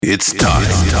It's time.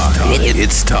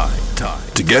 It's time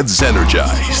to get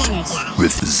Zenergized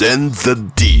with Zen the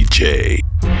DJ.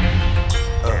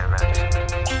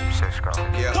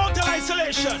 Total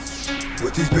isolation.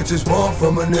 What these bitches want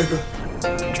from a nigga?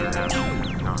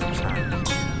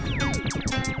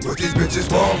 What these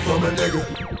bitches want from a nigga?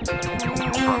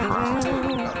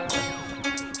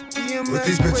 What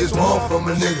these bitches want from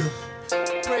a nigga?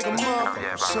 Break 'em off,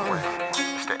 son.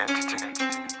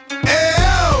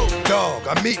 Dog,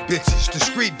 I meet bitches,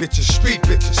 discreet bitches, street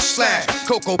bitches, slash,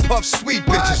 Cocoa Puff, sweet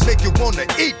bitches, make you wanna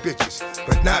eat bitches,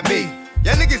 but not me.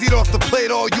 Y'all niggas eat off the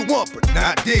plate all you want, but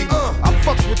not D. I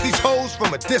fucks with these hoes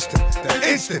from a distance. The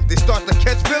instant they start to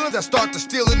catch feelings, I start to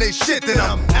stealing they shit. Then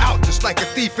I'm out just like a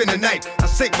thief in the night. I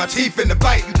sink my teeth in the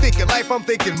bite. You thinking life, I'm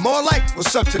thinking more like,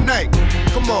 what's up tonight?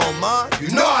 Come on, ma, you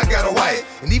know I got a wife.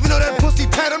 And even though that pussy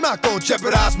tight, I'm not gonna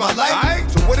jeopardize my life.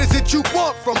 So what is it you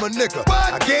want from a nigga?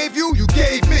 I gave you, you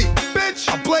gave me. Bitch,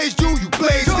 I blazed you, you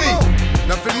blazed me.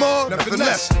 Nothing more, nothing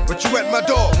less. But you at my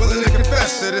door, willing to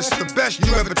confess that it's the best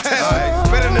you ever tested.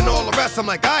 Better than all the rest. I'm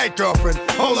like, alright, girlfriend,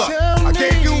 hold up. I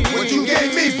gave you what you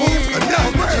gave me, boo.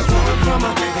 Enough.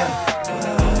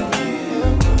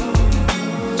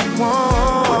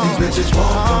 What these bitches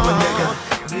want from a nigga?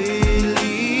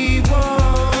 Really want.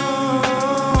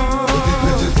 What these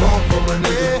bitches want from a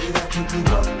nigga?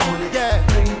 Yeah.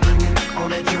 What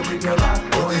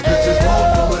these bitches want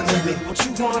from a nigga? What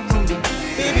you want from me?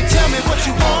 Baby, tell me what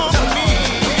you want from me.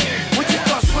 What you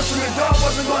thought Switzerland dog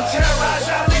wasn't gonna terrorize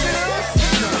our niggas?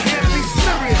 Can't be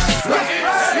serious. We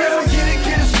gon' get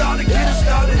it started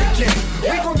again.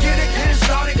 We gon' get it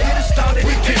started again.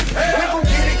 We gon'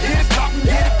 get it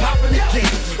poppin'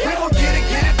 again. We gon' get it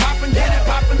poppin'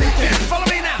 again. Follow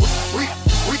me now.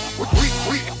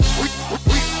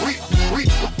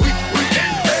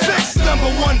 Six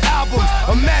 #1 albums,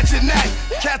 imagine that.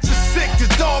 Cats are sick, this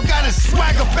dog got his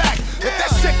swagger back. If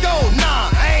that shit go, nah,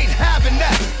 I ain't having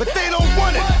that. But they don't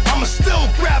want it, I'ma still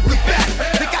grab the bat.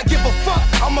 Think I give a fuck,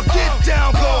 I'ma get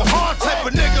down, go hard type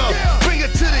of nigga. Bring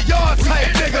it to the yard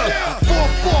type nigga.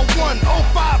 441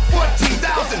 05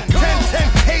 14,000 1010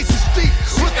 Casey Street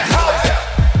with the house.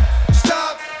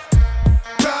 Stop,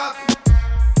 drop,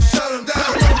 shut them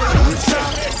down.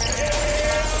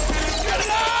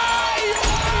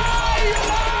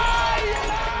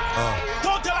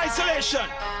 Total isolation.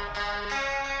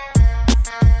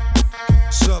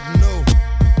 Something new.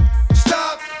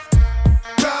 Stop,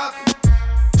 drop,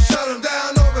 shut them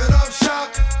down, open up shop.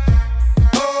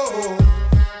 Oh,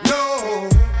 no,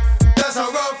 that's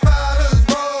how rough riders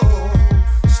roll.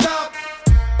 Stop,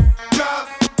 drop,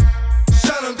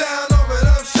 shut them down, open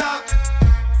up shop.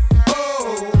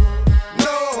 Oh,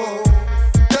 no,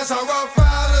 that's how rough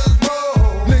riders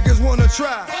roll. Niggas wanna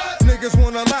try, niggas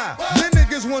wanna lie, then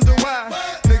niggas wonder why.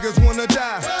 Niggas wanna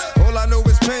die, all I know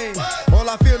is pain, all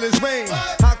I feel is rain.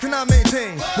 How can I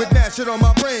maintain with that shit on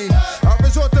my brain? I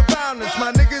resort to violence,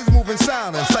 my niggas moving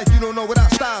silence like you don't know what our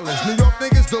style is. New York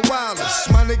niggas the wildest,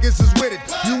 my niggas is with it.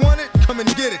 You want it? Come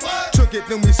and get it. Took it,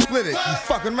 then we split it. You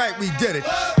fucking right, we did it.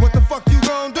 What the fuck you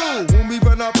gon' do when we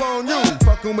run up on you?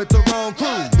 Fucking with the wrong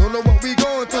crew, don't know what we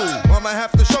going through. I'ma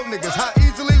have to show niggas how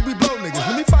easily we blow niggas.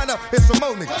 When we find out it's some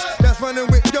more niggas that's running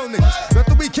with yo niggas.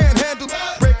 Nothing we can't handle,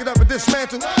 break it up and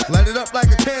dismantle. Light it up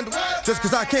like a candle, just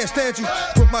cause I can't stand you.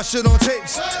 Put my shit on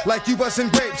tapes, like you bustin'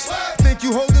 grapes. Think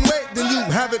you holding weight, then you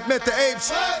haven't met the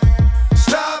apes.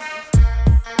 Stop,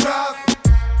 drop,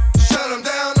 shut them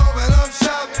down, open up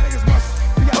shop. Niggas must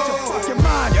be out your fucking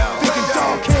mind. Thinking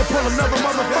dog can't pull another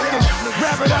motherfucking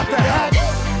rabbit out the hat.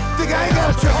 Think I ain't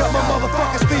gotta trick up my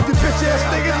motherfucking Steve, you bitch ass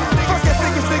niggas. Fuck that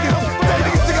niggas. That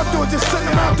niggas think I'm doing just sitting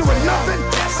around doing nothing.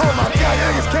 Oh my god, you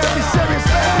niggas can't be serious,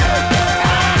 man.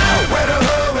 Where the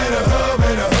hood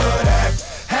at?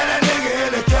 Had that nigga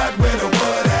in the cut where the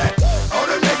wood at. All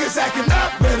the niggas acting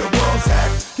up where the wolves at.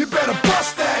 You better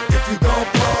bust that if you gon'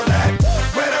 pull that.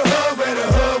 Where the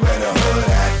hood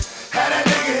at? Had that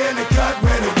nigga in the cut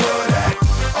where the wood at.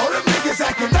 All the niggas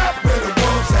acting up where the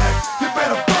wolves at. You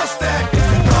better bust that if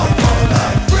you gon' pull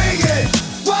that. Bring it,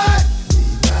 what? We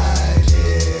right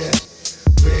here,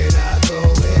 we're not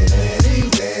going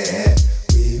anywhere.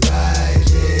 We right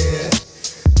here.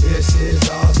 This is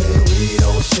all that we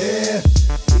don't share.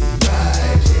 We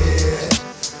right here.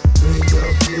 Bring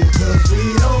your crew cause we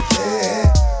don't care.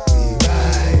 We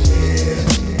right here.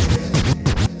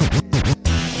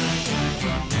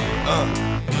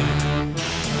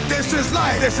 This is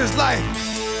life. This is life.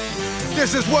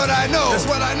 This is what I know. This is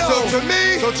what I know. So to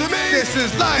me, this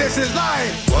is life. This is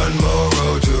life. One more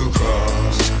road to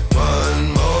cross.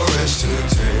 One more risk to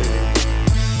take.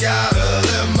 Gotta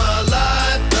live my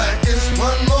life like it's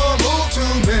one more move to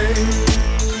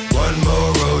make. One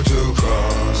more road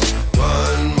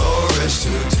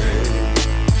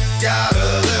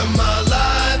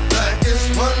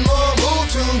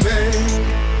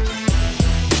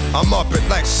I'm up at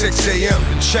like 6 a.m.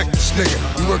 to check this nigga.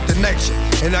 He worked the night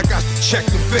shift, and I got to check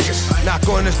the figures. Knock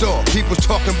on his door, people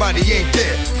talking about he ain't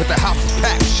there, but the house is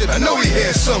packed. Shit, I know he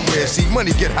here somewhere. See,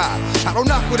 money get high. I don't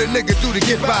knock what a nigga do to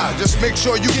get by. Just make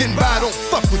sure you getting by, don't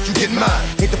fuck with you getting mine.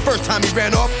 Ain't the first time he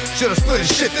ran off, should've split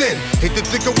his shit then. Hate to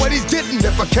think of what he's getting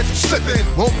if I catch him slipping.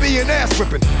 Won't be an ass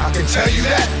whipping, I can tell you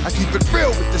that. I keep it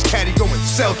real with this caddy, going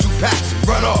sell 2 packs and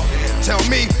run off. Tell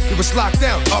me it was locked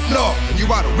down up north, and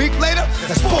you out a week later?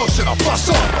 That's bullshit, I'll bust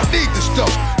off. I need this dough.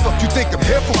 Fuck you think I'm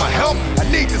here for my help? I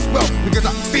need this wealth because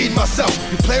I feed myself.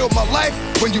 You play with my life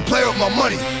when you play with my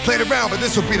money. Played around, but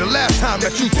this will be the last time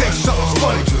that you think something's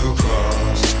funny. To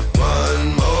cross,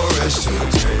 one more risk to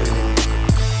take.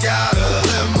 Gotta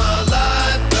live my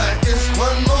life like it's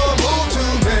one more move to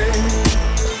make.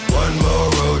 One more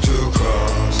road to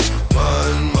cross,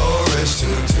 one more risk to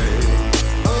take.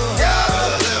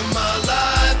 Gotta live my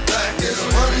life like it's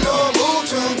one more move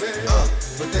to make.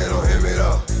 But they don't hear me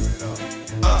though.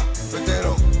 But they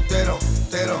don't.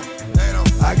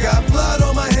 I got blood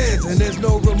on my hands and there's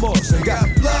no remorse. I got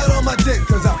blood on my dick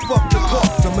cause I fucked the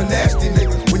corpse. I'm a nasty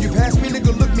nigga. When you pass me,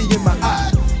 nigga, look me in my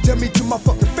eye. Tell me to my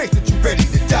fucking face that you ready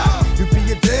to die. You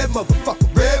be a dead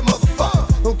motherfucker, red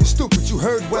motherfucker. Don't get stupid, you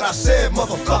heard what I said,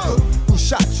 motherfucker. Who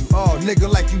shot you? Oh,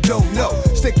 nigga, like you don't know.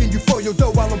 Sticking you for your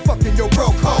dough while I'm fucking your bro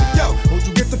code. Yo, don't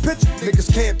you get the picture?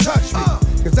 Niggas can't touch me.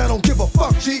 Cause I don't give a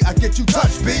fuck, G, I get you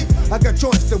touched, B. I got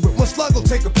joints that with one slug will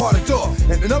take apart a door.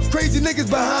 And enough crazy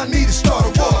niggas behind me to start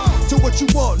a war. So what you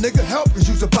want, nigga, help is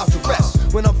you's about to rest.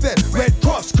 When I'm fed, Red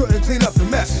Cross couldn't clean up the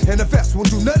mess. And the vest won't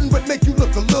do nothing but make you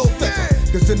look a little thicker.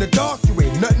 Cause in the dark, you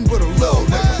ain't nothing but a little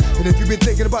nigga. And if you been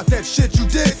thinking about that shit you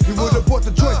did, you would've bought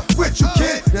the joint with you,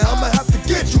 kid. Now I'ma have to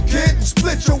get you, kid, and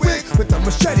split your wig with a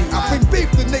machete. I bring beef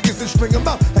to niggas and string them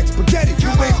out like spaghetti. You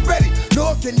ain't ready,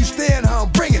 nor can you stand how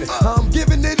I'm bringing it. How I'm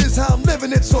giving it is how I'm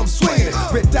living it, so I'm swinging it.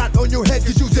 Red dot on your head,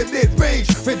 cause you's in mid-range.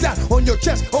 Red dot on your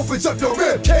chest opens up your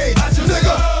rib cage. I just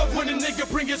love when a nigga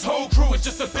bring his whole crew. It's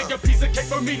just a bigger piece of cake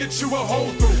for me to chew a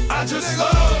hole through. I just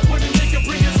love when a nigga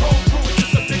bring his whole crew. It's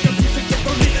just a bigger piece of cake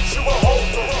for me to chew a hole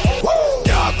through. Woo!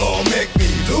 Y'all gon' make me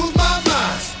lose my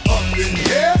mind. Up in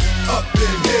here, up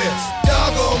in here.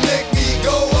 Y'all gon' make me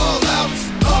go all out.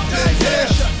 Up in here,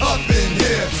 up in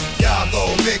here. Y'all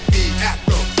gon' make me act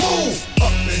a fool.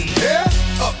 Up in here,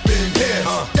 up in here.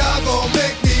 Y'all gon'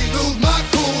 make me lose my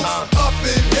cool. Up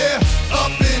in here,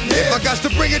 up in here. If I got to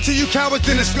bring it to you cowards,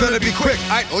 then it's gonna be quick.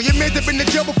 All your men that been in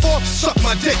jail before, suck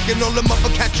my dick. And all the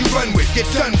motherfuckers you run with, get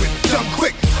done with, dumb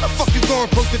quick. How the fuck you gon'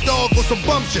 approach the dog with some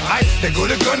bum shit? They go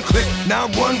to gun click, now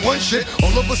I'm one shit,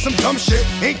 all over some dumb shit.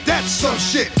 Ain't that some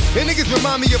shit? And niggas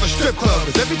remind me of a strip club.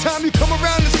 Cause every time you come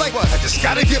around, it's like, what? I just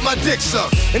gotta get my dick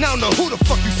sucked. And I don't know who the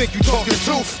fuck you think you talking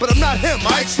to, but I'm not him,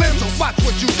 Ike Slim, so watch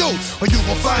what you do. Or you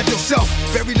gon' find yourself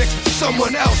very next to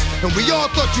someone else. And we all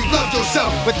thought you loved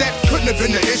yourself, but that couldn't have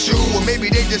been the issue. Or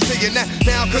maybe they just saying that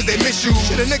now cause they miss you.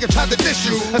 Shit, a nigga tried to diss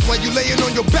you. That's why you laying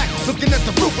on your back, looking at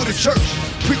the roof of the church.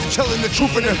 Preacher telling the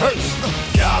truth and it hurts.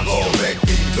 Y'all gon' make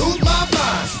me lose my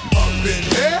mind. Up in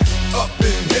here, up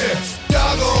in here.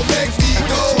 Y'all gon' make me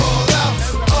go all out.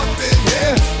 Up in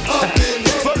here, up in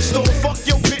here. First off, fuck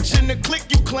your bitch in the clique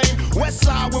you claim. West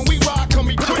side when we ride, come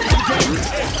me quick the game.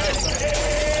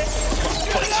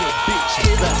 Fuck your bitch,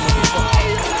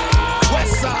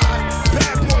 West side,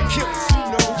 bad boy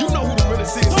killers. You know who the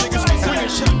realest is, niggas.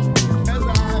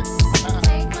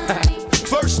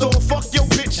 First off, fuck your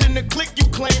bitch in the clique you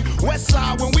claim. West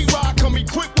side when we ride, come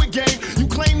equipped with game. You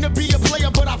claim to be a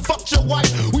player, but I fucked your wife.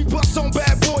 We bust on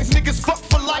bad boys, niggas fuck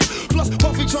for life. Plus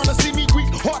Puffy tryna see me weak,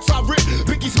 hearts I rip.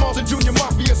 Biggie Smalls and Junior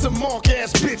Mafia, some mark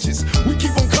ass bitches. We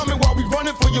keep on coming while we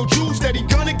running for your Jews. Steady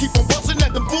gunning, keep on busting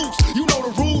at them fools. You know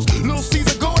the rules. Lil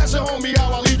Caesar, go ask your homie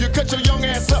how I leave you. Cut your young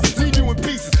ass up, leave you in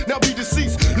pieces. Now be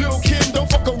deceased. Lil Kim, don't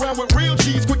fuck around with real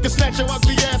G's. Quick to snatch your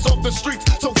ugly ass off the streets.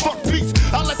 So fuck peace.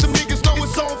 I let them niggas know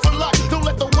it's on for life. Don't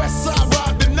let the West Side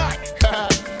ride the night.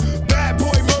 Bad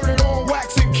boy murdered on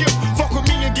wax and kill. Fuck with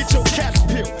me and get your caps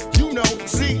peeled. You know,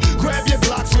 see, grab your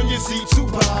Glocks when you see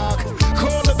Tupac.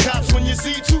 Call the cops when you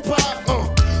see Tupac.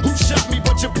 Who shot me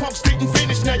but your pumps didn't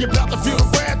finish. Now you're about to feel the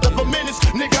wrath of a menace.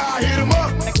 Nigga, I hit him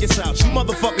up. Check this out, you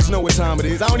motherfuckers know what time it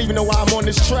is. I don't even know why I'm on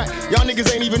this track. Y'all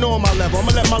niggas ain't even on my level.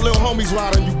 I'ma let my little homies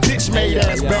ride on you bitch made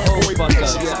ass bad boy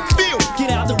bitches. Feel.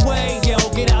 Get out the way, yo,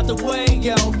 get out the way,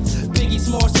 yo. Biggie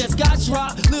Smalls just got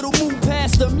dropped. Little move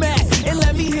past the mat and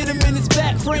let me hit him in his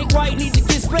back. Frank White need to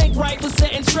get spanked right for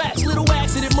setting traps. Little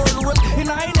accident murderers, and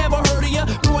I ain't never heard of ya.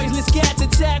 Poisonous cats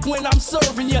attack when I'm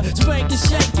serving ya. Spank and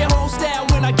shake your whole style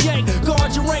when I gank.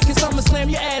 Guard your rank, cause I'ma slam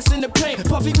your ass in the paint.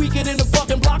 Puffy weaker than the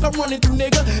fucking block I'm running through,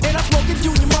 nigga. And I'm smoking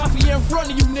Junior Mafia here in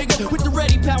front of you, nigga, with the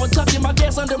ready power, tucking my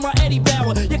gas under my Eddie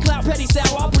Bauer. Your clown petty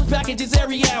sour, I push packages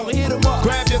every hour. Hit 'em up.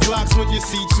 Grab your Glocks when you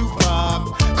see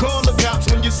Tupac. Call the cops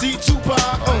when you see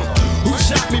Tupac. Who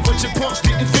shot me, but your punch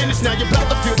didn't finish. Now you're about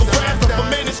to feel the wrath of a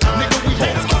menace. Nigga, we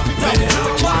had to keep it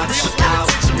better watch out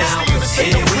now, 'cause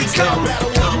here we come.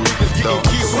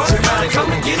 Everybody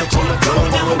come and get up on the floor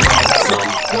now and grab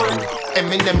someone.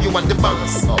 Eminem, you want the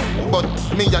bounce, but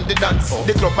me and the dance.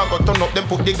 The club I got turn up, them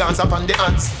put the guns up on the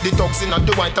ants. The dogs in at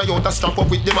the white Toyota strap up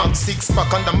with the max.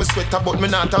 6-pack under my sweater, but me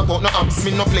not talk about no abs.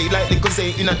 Me no play like Little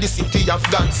Zay in at the city of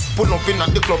guns. Pull up in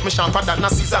at the club, me sharper than a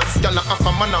scissors. Y'all not half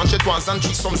a manage at once and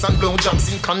threesomes and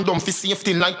blowjobs in condom for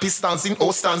safety like pistons in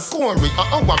Ostans. Corey,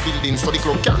 our building so the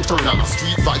club can't turn off.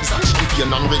 Street vibes and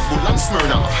champagne and Red Bull and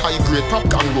Smyrna. High grade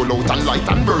popcorn roll out and light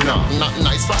and burner. Not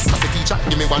nice fast as a teacher,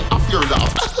 give me one off your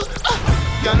laugh.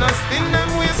 Gonna spin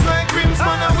them waist like rims,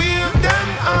 man, I wheel them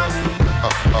on.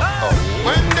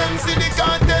 When them see the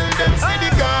cartel, them see the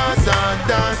Gaza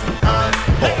done.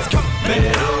 Let's go.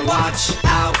 Better watch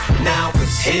out now,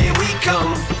 'cause here we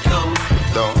come.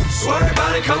 So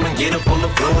everybody come and get up on the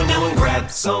floor now and grab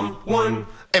someone.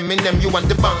 Eminem, you want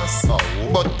the bounce,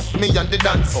 but me and the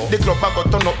dance. The club I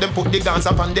got turn up, them put the guns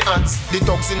up on the ants. The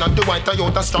dogs in at the white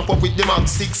Toyota strap up with the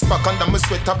max. 6-pack under my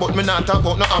sweater, but me not talk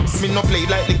about no abs. Me no play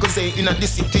like Little Zay in at the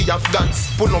city of guns.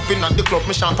 Pull up in at the club,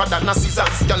 me sharper than a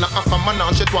scissors. Y'all not half a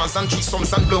manage at once and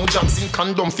threesomes and blowjobs in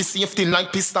condom for safety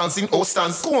like pistons in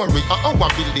Ostans. Corey, our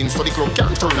building so the club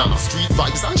can't turn off. Street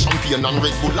vibes and champagne and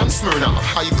Red Bull and Smyrna.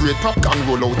 High grade popcorn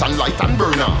roll out and light and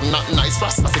burner. Not nice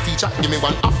fast as a teacher, give me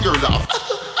one off your laugh.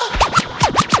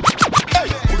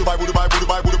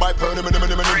 Buy, burn him.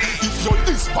 If you're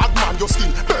this bad man, your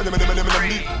skin burn him.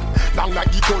 Long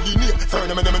like the Colin, burn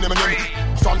him.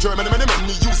 From Germany,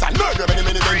 me use and murder him.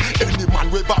 Any man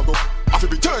will bow, I feel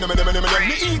return him. The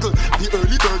eagle at the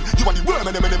early bird, you are the worm.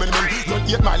 Run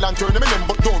 8 mile and turn him,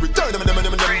 but don't return him.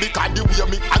 Because the way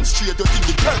me and straight, you think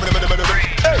the turn him.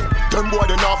 Hey, them boy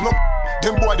they have no.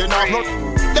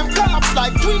 Them collapse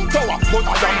like Twin Tower, but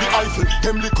I am the Eiffel.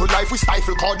 Them little life we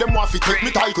stifle, call them want to take me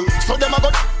title. So them I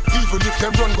got, even if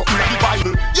them run go in the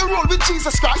Bible. You roll with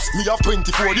Jesus Christ, me have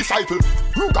 24 disciples.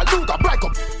 Luga, break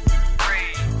up.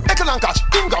 Ekelankash,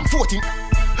 Ingham 14.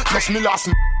 Plus me last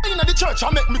in the church, I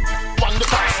make me one the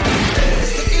class.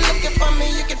 If you're looking for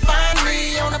me, you can find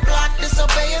me on the block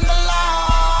disobeying the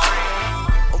law.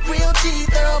 A real G,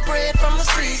 thoroughbred from the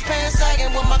streets, pants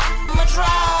sagging with my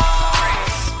drawers.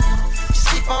 Just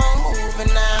keep on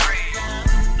moving now.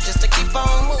 Just to keep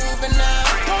on moving now.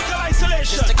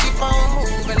 Just to keep on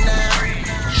moving now.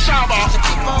 Shabba. Just to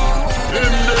keep on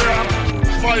moving now.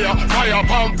 Fire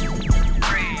pump.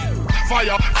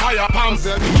 Fire pump.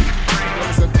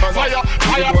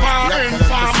 Fire pump.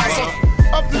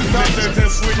 Up this time,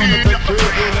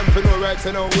 them for no rights,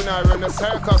 you know, we not run a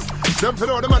circus. Them for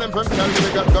know the man, them from Cali,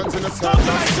 we got guns in the circus.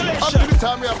 Up to the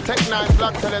time we have Tech 9,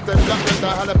 Black Talent, and Black Talent,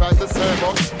 and Halifax to serve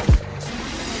us.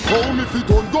 Home if you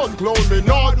don't gun clown, me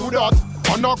not do that.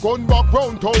 And a gun back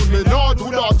round town, me not do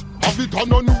that. Have it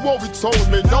on a new wow it sound,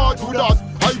 me not do that.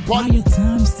 I pan,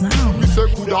 me say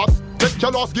could that. Take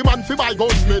your lost, give man for my gun,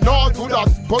 me not do that.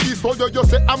 Police soldier, you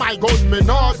say, am I gun, me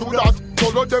not do that.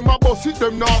 Follow them a bus it,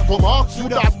 them not come ask you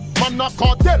that. Man not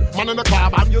cartel, man in the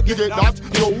car, and you get that.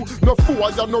 Yo, no fool,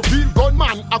 you no real gun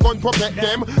man, I gun protect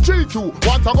them. GQ,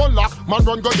 once I gun lock, man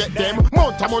run go get them.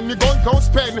 Mount a money gun don't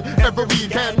spend every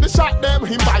weekend. They shot them,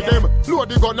 him buy them, load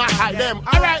the gun and hide them.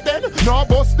 Alright then, now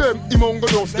bust them, him on go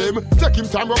dust them. Take him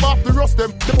time, rub off the rust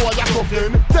them, the boy a tough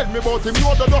then. Tell me about him,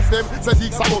 you the dust them, says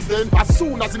he's a bust then. As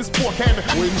soon as him spoken,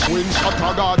 when shot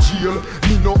a got jail.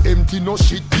 Me no empty, no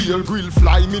shit deal. Grill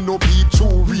fly, me no beat too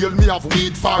real. Me have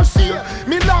weed for sale.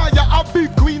 Me lawyer a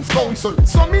big Queen's Council,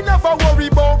 so me never worry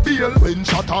about bail. When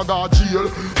shot a got jail,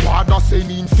 father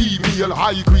sending female.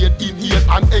 High grade inhale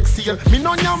and exhale. Me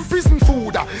no yam prison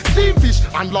food, steam fish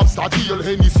and lobster deal.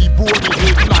 Hennessy board me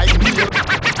head like meal.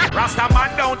 Rasta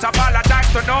man don't apologize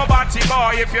to nobody,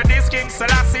 boy. If you're this King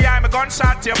Selassie, I'm a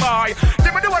gunshot you, boy.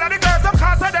 Give me the one of the girls, of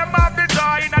course of them have the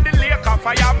joy. In the lake of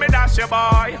fire, me dash you,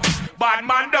 boy. Bad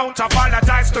man don't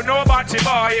apologize to nobody,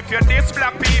 boy. If you're this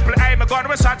black people, I'm a gun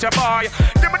we shot you, boy.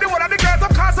 Give me the one of the girls,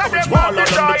 of course of them have the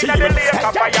joy. In the lake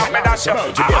of fire, me dash you.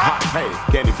 Hey,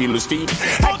 can you feel the steam?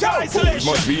 Hey, yo, fools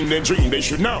must be in their dream, they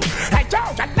should know. Hey, yo,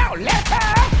 you know, later.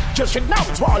 Just shit now,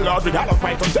 it's warlord with hollow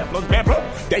fight on Teflon pepper.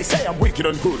 They say I'm wicked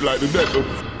and good like the devil.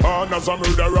 Born as a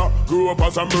murderer, grew up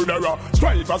as a murderer,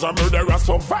 strive as a murderer,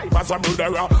 survive as a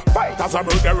murderer, fight as a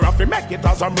murderer, fi make it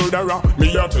as a murderer.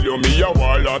 Me a tell you, me a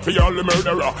warlord fi all the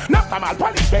murderer. Not a mal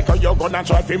police maker, you gonna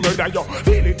try fi murder you.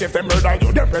 Feel it if they murder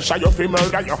you, the pressure you fi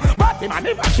murder you. But him a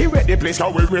never evacuate the place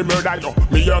how we murder you.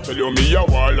 Me a tell you, me a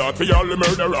warlord fi all the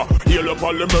murderer. Heal up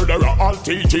all the murderer, all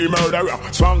TG murderer,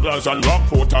 stranglers and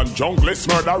rockfoot and junglist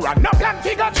murderer. No plan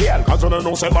fi go jail, cause you don't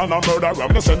know say man a murderer.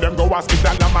 Me send them go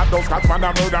hospital and mad those cause man a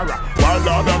murderer.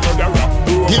 Warlord a murderer.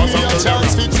 Give me a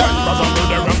chance fi time.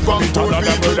 From poor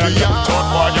people beyond.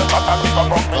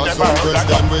 As a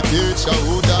Christian we teach you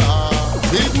who that.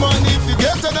 Big money fi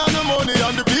getter than the money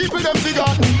and the people them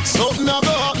forgotten. Something never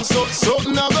happen,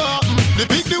 something never happen. The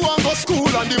big the one go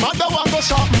school and the mother one go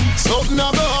shopping. Something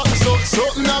never happen,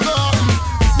 something never happen.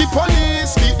 The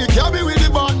police keep the cabby with the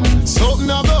button. Something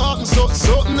never happen,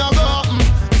 something never happen.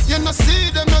 You no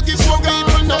see them no give for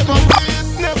people never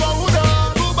win, never woulda.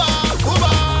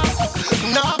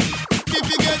 Nah, if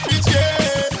you get rich,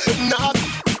 yeah. Nah,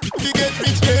 if you get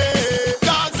rich, yeah.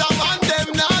 Gaza man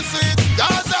them nah sweet.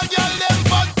 Gaza girl them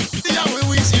fat. Yeah, we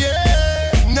wish,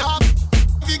 yeah. Nah,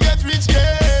 if you get rich,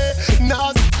 yeah.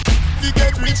 Nah, if you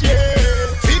get rich, yeah.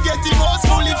 If you get the most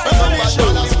fully furnished.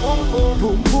 Boom, boom,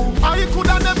 boom, boom. I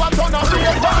coulda never done a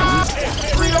real band.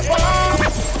 Real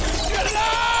band.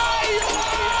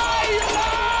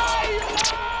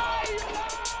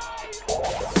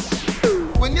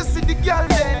 When you see the girl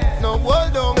there, no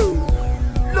hold on.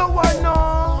 Lower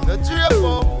no, no drape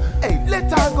up. Hey,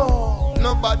 let her go.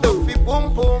 Nobody fi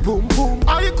boom boom, boom boom.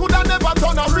 I coulda never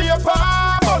done a raper,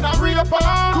 on a raper.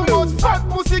 Too much fat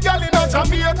pussy girl in a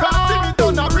Jamaica. See me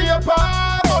done a raper,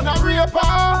 on a raper.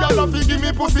 Girl fi give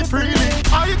me pussy freely.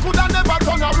 I coulda never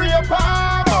done a raper,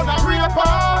 on a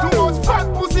raper. Too much fat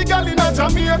pussy girl in a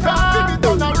Jamaica. See me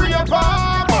done a raper,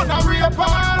 on a raper.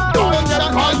 Don't get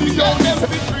call me down, let's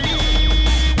be free.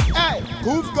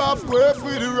 Goof golf grave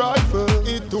with the rifle.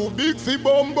 It too big for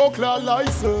bumbo claw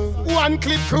license. One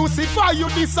clip crucify you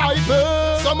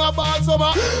disciple. Some are bad, some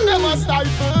are never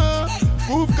stifle.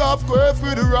 Goof golf grave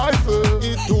with the rifle.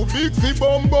 It too big for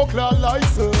bumbo claw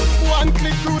license. One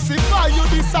clip crucify you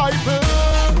disciple.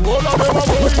 All of them are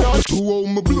going on. To how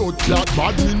my blood clot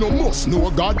bad, me no must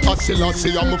know God. I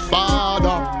say I'm a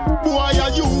father. Boy are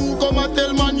you come and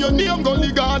tell man your name. Go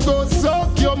God go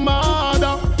suck your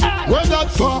mother. Where that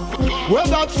for? Where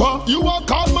that for? You a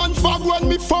call man fag when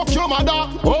me fuck your mother.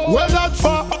 Oh, where that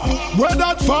for? Where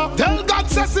that for? Tell God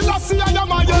Selassie I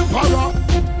am a emperor.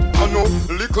 I know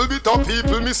little bit of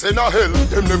people me say na hell.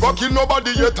 Them never kill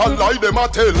nobody yet and lie them a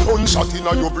tell. Gunshot in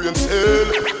a your brain cell.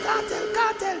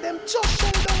 Cartel them just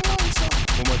shell down round so.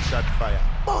 How much shot fire?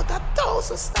 About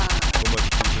 1,000 stars. How much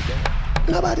people there?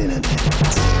 Nobody in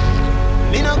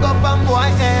there. Me no go from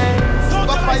boy ends.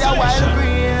 Go fire wild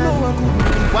green. No one good.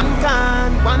 One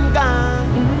can, one gun,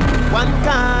 one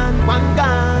can, one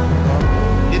gun.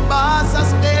 The boss has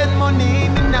spend money,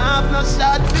 me nah have no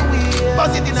shot to win.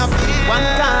 Bust it in a field. One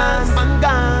can, one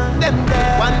gun, them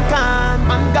there. One can,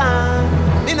 one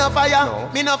gun. Me no fire,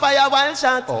 me no fire one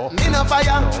shot. Me no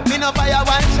fire, me no fire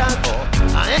one shot.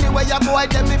 And anyway you boy,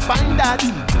 let me find that.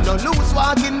 No loose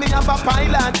walking, me have a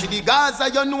pilot. To the Gaza,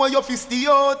 you know you fi stay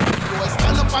out. Boy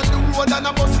stand up on the road and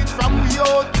I bust it from we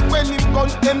out. When him gun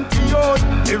empty out,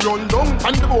 he run down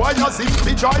and the boy as if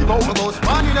he drive out. I go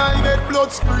span in and get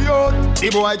blood spray out. The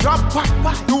boy drop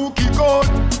back, do kick out.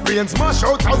 Brain smash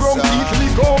out around weekly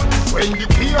gold. When the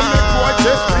key on the boy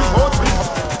just report.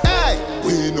 Hey,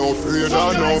 we no afraid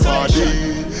of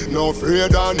nobody. No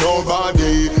afraid of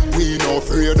nobody. We no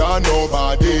afraid of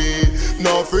nobody.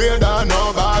 No afraid of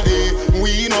nobody.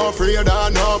 We no afraid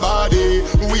of nobody.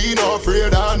 We no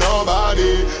afraid of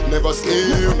nobody. Never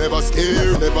scared, never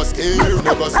scared, never scared,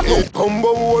 never scared.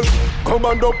 Combo wall, come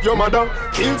and up your mother.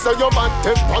 Kills of your bad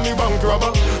tip on the bank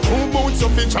robber. Who boots your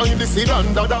fish and the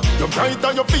sedan dada. You bright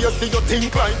on your face, do you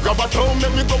think like grabber? Don't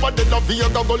make me go a dead of your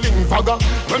go link fagger.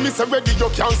 When me say ready, you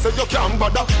can't say you can't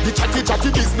bother. The chatty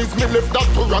business, me left that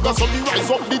to ragga. So me rise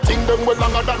up the thing, them well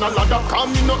longer than a ladder.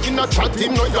 Come me no in a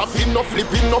chatting, no yapping, no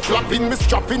flipping, no flapping. Me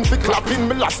strapping, fi clapping,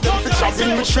 me last them fi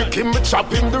chopping. Me tricking, me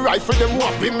chopping. The rifle them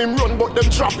whopping, him run but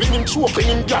them trapping. Him choking,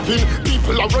 him gapping.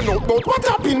 People are run out but what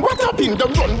happened, what happened?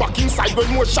 Them run back inside when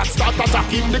more shots start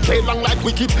attacking. They play long like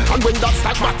wicked, and when that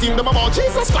start batting, them about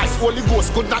Jesus Christ, Holy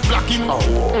Ghost could not block him.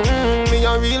 Me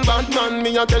a real bad man,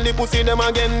 me a tell the pussy them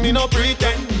again. Me no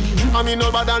pretend, I me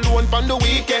no bad alone pon the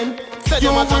weekend. Said you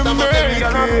them a will chat about make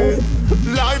every it.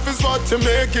 Life is what you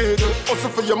make it. Also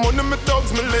for your money, me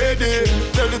thugs, me lady.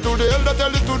 Tell it to the elder,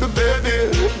 tell it to the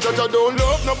baby. Judge, I don't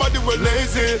love nobody, we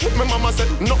lazy. My mama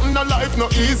said nothing in life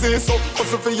not easy. So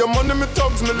also for your money, me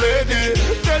thugs, me lady.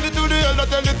 Tell it to the elder,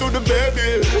 tell it to the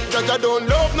baby. Judge, I don't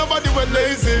love nobody, we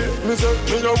lazy. Me say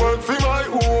me no work for my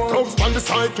own. Thugs on the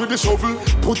side with the shovel.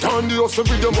 Put on the hustle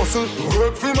with the muscle.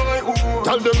 Work for my own.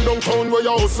 Tell them downtown where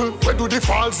you hustle. Where do the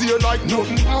falls here like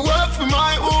nothing? Work for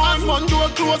my own. One door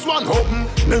close, one open.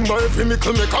 Remember if you make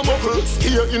a muckle.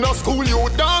 Stay in a school, you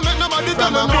don't make nobody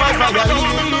tell them.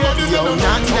 You're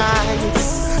not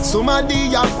nice.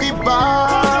 Somebody have to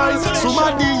buy.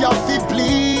 Somebody have to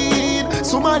plead.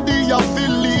 Somebody have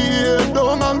to lead.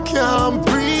 Down and can't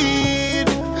breathe.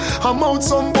 I'm out,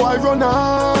 some boy run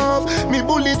off. Me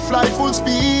bullet fly full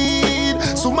speed.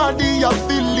 Somebody have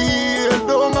to lead.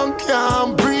 Down and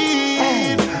can't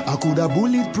breathe. I coulda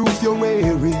bulletproof you're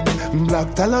wearing.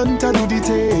 Black talent I do the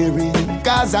tearing.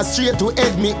 Gaza straight to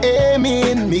head me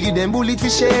aiming. Me give them bullet for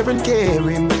sharing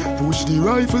caring. Push the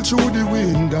rifle through the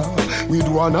window with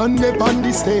one hand up on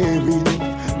the steering.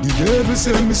 The devil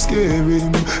say me scare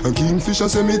him, and Kingfisher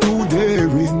say me too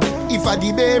daring. If I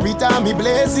the berry time me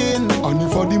blazing, and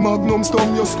if I the magnum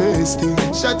storm you stay still.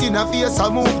 Shot in a face I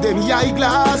move them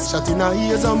eyeglass. Shot in a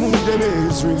ears I move them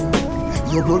ears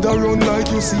ring. Your blood a run like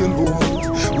you seeing boat.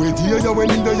 Wait here you when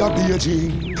in there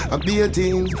paging. I'm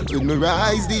beating with me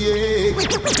rise the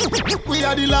egg. We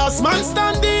are the last man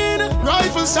standing.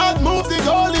 Rifle shot move the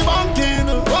goalie banking.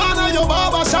 One of your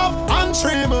barber shop and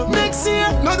trim. Next year,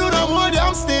 no do no more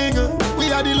damn sting.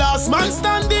 We are the last man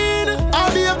standing.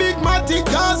 I'll be a big matic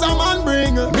cause a man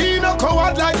bring. Me no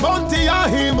coward like Bunty or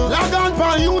him. Log on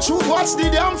pan YouTube, watch the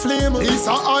damn flame. It's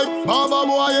a hype, Baba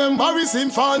boy embarrassing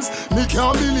fans. Me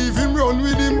can't believe him run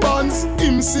with him bands.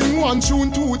 Him sing one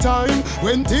tune 2 times.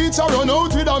 When teacher run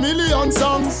out with 1,000,000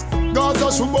 songs.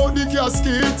 Gaza shoot out the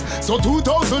casket. So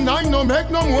 2009 no make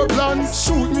no more plans.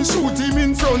 Shoot him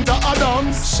in front of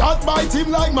Adams. Shot bite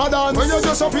him like Madden. When you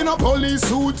just up in a police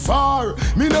suit far.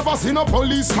 Me never seen a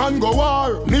policeman go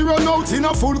war. Me run out in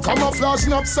a full camouflage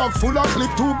knapsack full of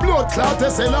clip 2 blood clot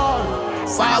SLR.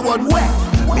 Forward where?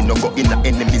 Me no go in the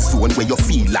enemy zone where you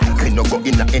feel like. Me no go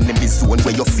in the enemy zone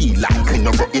where you feel like. Me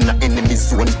no go in the enemy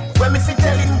zone. When me fi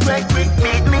tell him Greg,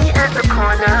 meet me at the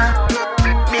corner.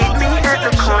 Meet me at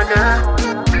the corner.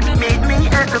 Meet me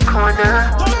at the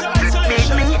corner. Meet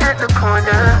me at the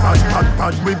corner.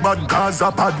 Bad we bad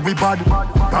Gaza, bad we bad.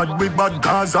 Bad we bad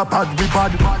Gaza, bad we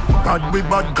bad. Bad we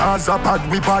bad Gaza,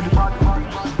 bad we bad.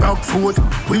 Back foot,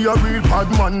 we a real bad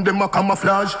man, them a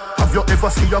camouflage. Have you ever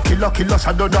seen a killer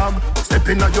shadow dog? Step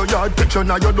in your yard, catch you in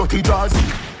your dirty jaws.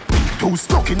 Too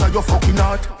stuck in your fucking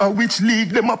heart. Which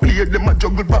league them a play, them a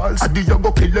juggle balls. Adi you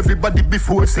go kill everybody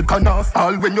before second half.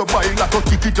 All when you buy like a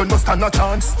ticket, you no stand a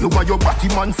chance. You and your batty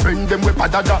man friend, them we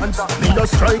pada dance. Me a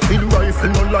strike with rifle,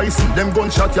 no license. Them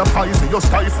gunshot your poison, you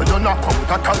stifle, you knock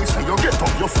out a ties. You get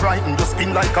up, you frightened, you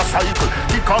spin like a cycle.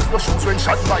 Because the shoes when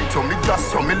shot bite you, me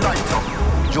gas you, me light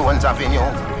you. Jones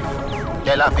Avenue,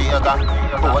 De La Vega,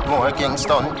 Portmore,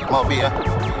 Kingston, Mobile,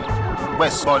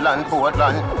 Westmoreland,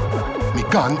 Portland. Me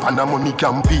gone pan a money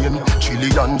campaign. $1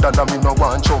 trillion me no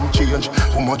want chump change.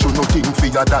 How much you no think for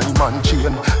your diamond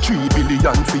chain? 3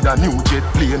 billion for your new jet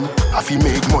plane. I fi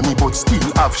make money but still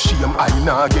have shame. I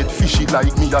nah get fishy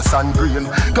like me a sand grain.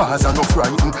 Gaza no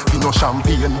frightened, fi no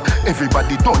champagne.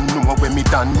 Everybody don't know when me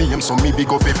done name. So me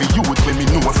big up every youth when me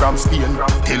know from Spain.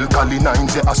 Tell Cali 9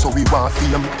 say so we want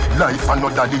fame. Life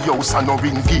another the house and no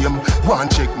ring game.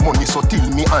 Want check money so till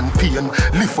me and pain.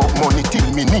 Lift up money till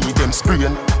me need them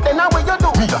sprain. Then how will you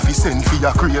do? Me have to send for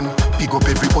your crane. Pick up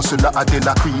every hustler at De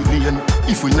La Cree Lane.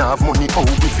 If we not have money, how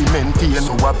we fi maintain?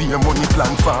 So I be a money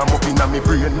plan farm up in a me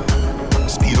brain.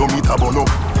 Speedometer burn up.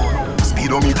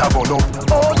 Speedometer burn up.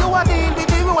 Oh, you a deal with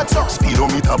me, what's up?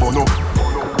 Speedometer burn up.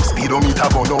 Speedometer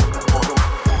burn up.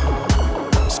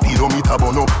 Speedometer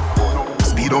burn up.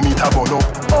 Speedometer burn up.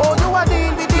 Oh, you a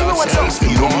deal with me, what's up?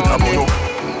 Speedometer burn up.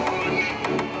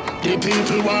 The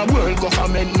people want world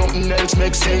government, nothing else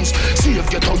makes sense. Safe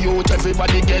ghetto youth,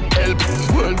 everybody get help.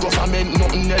 World government,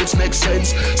 nothing else makes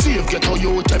sense. Safe ghetto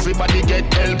youth, everybody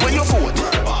get help. When you vote,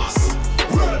 world boss,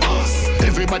 world boss.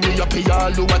 Everybody up here,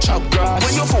 all who a chop grass.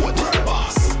 When you vote, world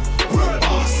boss, world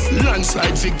boss.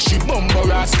 Landslide victory,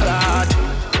 bumper ass clad.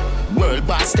 World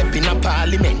boss step in a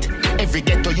parliament. Every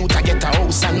ghetto youth I get a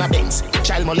house and a Benz.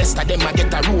 Child molester them I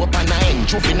get a rope and a end.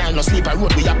 Juvenile no sleep a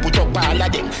road we a put up all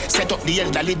of them. Set up the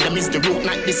elderly them is the root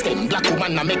not the stem. Black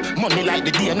woman I make money like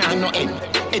the day and no end.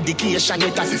 Education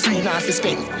it a fi free now fi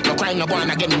spend. No crime no go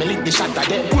on again me lick the shot of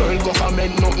them. World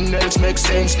government nothing else makes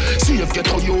sense. See if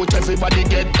ghetto youth everybody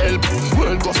get help.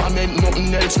 World government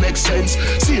nothing else makes sense.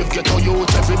 See if ghetto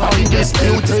youth everybody get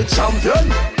help. Undisputed champion,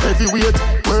 heavyweight,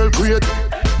 world great.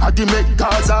 I the make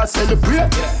Gaza celebrate.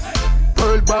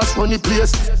 World boss run the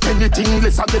place. Anything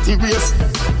less I get erased.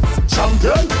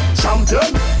 Champion,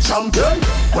 champion, champion.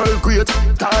 World great,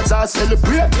 Gaza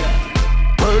celebrate.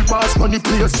 World boss run the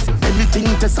place. Anything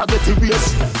less I get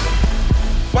erased.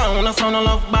 Wanna sound of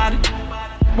love body.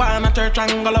 Wanna church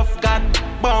angle of God.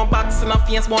 Bomb box in a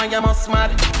face, boy, you must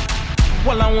mad.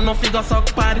 Well, I wanna figure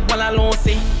suck party, well, I don't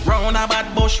see. Round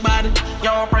about bush body.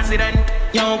 Young president,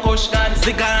 young kush god,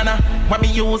 Zigana. What me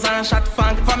use and shot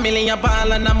funk. Familiar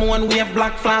ball and I'm one wave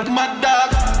black flag. Mad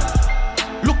dog.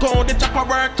 Look how the chopper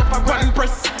work, run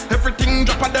press. Everything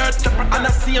drop a dirt, and I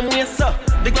see him way, sir.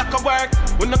 The Glock a work,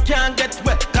 when I can't get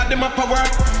wet, got them up a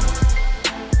work.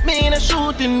 Me in a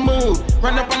shooting mood,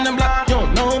 run up on the block, yo,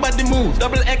 nobody move.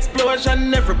 Double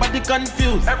explosion, everybody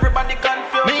confused.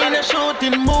 Me in a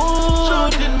shooting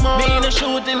mood, me in a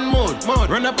shooting mood.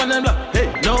 Run up on the block,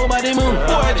 hey, nobody move.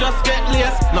 Boy, just get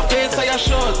laced, no face of your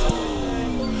shoes.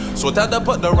 So Dada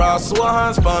put the raw so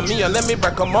hands on me and let me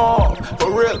break them off.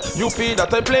 For real, you feel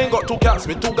that I playing got two cats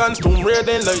with two guns, Tomb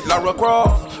Raider like Lara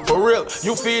Croft. For real,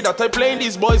 you feel that I playing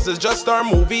these boys is just star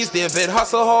movies, David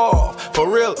Hasselhoff. For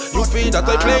real, you feel that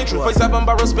I playing 357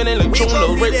 barrel spinning like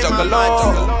Jungle Rick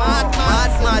Jagalong.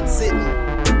 Mad sitting.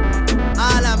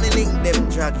 All of me link them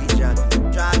draggy.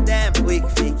 Drag them quick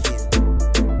fix.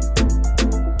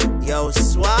 Yo,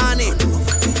 Swanee.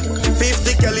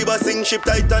 50 caliber sing ship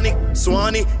Titanic.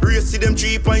 Swanee, race them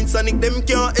 3 points Sonic. Them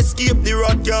can't escape, the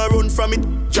rock can't run from it.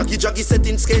 Jackie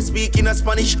setting skate speaking a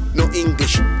Spanish, no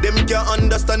English. Them can't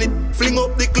understand it. Fling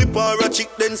up the clip or a chick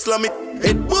then slam it.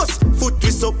 Head bust, foot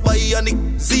twist up by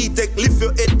Yannick. Z-Tech, lift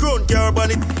your head, ground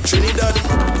carbon it. Trinidad.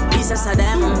 This is a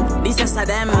them, this is a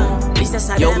them, this is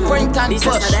a them, this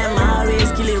is a them.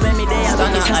 Always kill it when me there.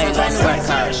 This is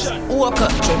a them. Walk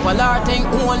up, triple R thing,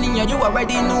 only you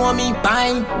already know me.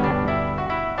 Bang.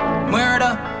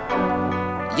 Murder.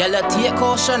 Yellow take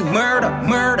caution, murder.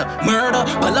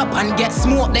 Pull up and get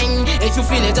smoked then. If you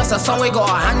feel it just a song, we go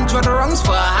 100 rungs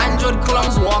for 100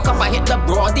 clumps. Walk up, I hit the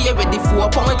broad here with the 4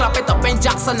 pound. We clap it up in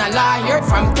Jackson, I lie here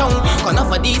from town. Cause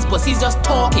enough of these pussies just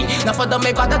talking. Enough of them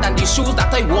may better than the shoes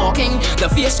that I walking. The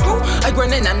face screw, I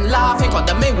grinning and laughing. Cause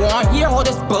them may want hear all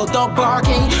this bulldog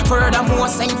barking. Furthermore,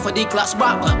 sing for the clash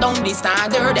back. Put down the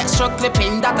standard, extra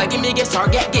clipping that I give me gifts or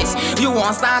get gifts. You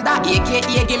want standard,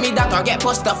 AKA give me that or get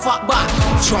pushed the fuck back.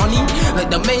 Johnny, let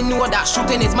the men know that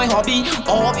shooting is my hobby.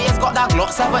 Always got that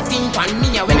Glock 17 on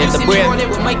me. And when you see me rolling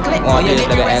with my clip, oh, you live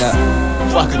the rest.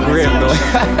 Fucking real though.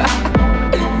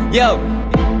 Yo,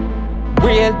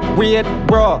 real,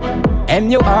 bro.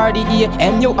 M-U-R-D-E.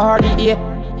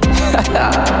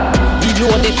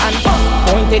 Reload it and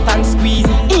point it and squeeze.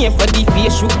 Aim for the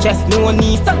face, shoot chest, no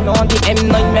knees. Turn on the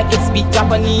M9, make it speak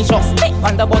Japanese. Just stick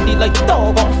on the body like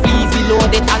dog up fleas.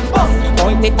 Reload it and bust,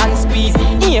 point it and squeeze.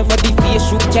 Aim for the face,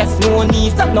 shoot chest, no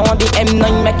knees. Turn on the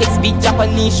M9, make it speak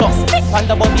Japanese. Just stick on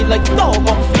the body like dog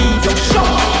up fleas. Yo, shut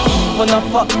even a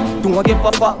fuck, don't give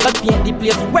a fuck. But paint the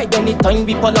place right anytime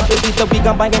we pull up. If it's a big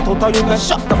and bang it out, or you can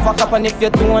shut the fuck up. And if you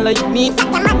don't like me,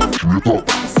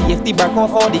 safety back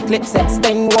off all the clips that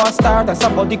sting. War start and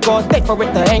somebody got dead for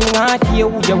it to hang on. Here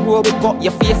who you roll with, got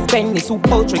your face bang. It's who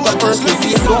poultry, the first you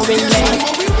face going man.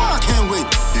 What we walking with,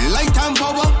 light and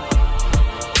power.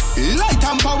 Light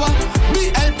and power.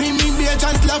 BLP mean be a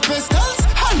chance love pistols.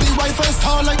 And the rifles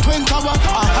tall like twin tower.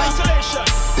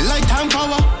 Light and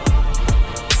power.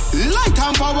 Light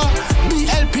and power.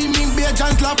 BLP mean be a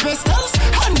chance love pistols.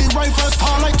 And the rifles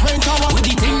tall like twin tower. With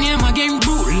the thing name again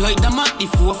boot like them at the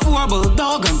 4-4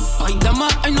 bulldog and bite them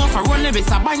up. I know for run with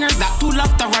some bangers that too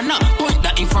love to run up. Point the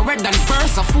infrared and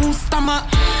burst a full stomach.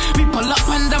 We pull up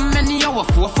on them many hour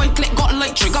 4-5 click got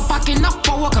like trigger packing up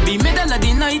power. Could be middle of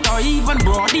the night or even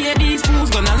broad day. These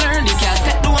fools gonna learn the cat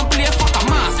that don't play fuck a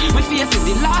mask. My face is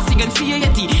the last you can see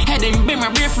it. Head and beam my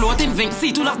brain floating zinc.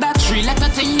 See to love that tree let the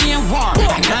thing near war.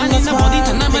 And in the body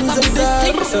to them as I do this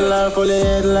thing. SLR full of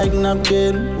head like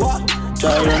napkin.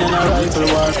 Try running a rifle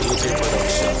war.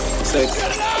 Sick.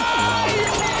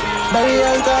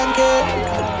 Burial tanky.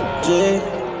 J.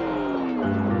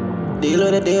 Deal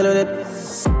with it.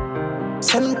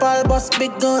 St. Paul bust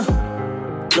big gun.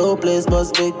 Low place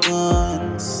bust big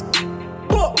guns.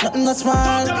 Nothing not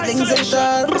small, things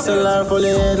are tall. SLR full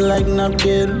of head like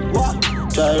napkin.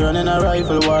 Try running a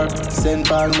rifle war. St.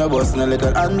 Paul no bus, no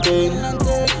little auntie.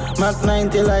 Mac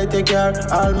 90 light take care.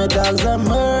 All my dogs are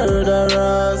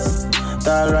murderers.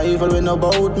 Tall rifle with no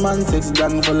boat, man. 6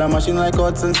 gun full of machine like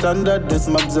Hudson Standard. This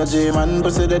mob's a J-man,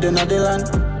 proceeded in the land.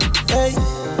 Hey,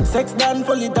 6 done,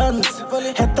 fully dance.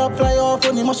 Head top fly off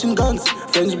on the machine guns.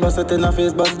 French bust it in the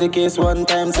face, bust the case one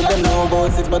time. So they know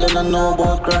about 6, but they don't know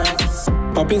about crime.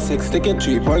 Poppy 6, take it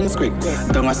 3 points quick.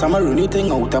 Don't a summer Rooney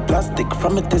thing out of plastic.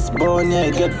 From it this bone, yeah,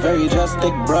 it get very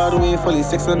drastic. Broadway, fully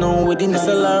 6, I know with the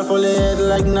SLR, fully head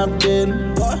like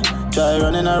napkin. Try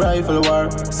running a rifle war.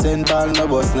 St. Paul no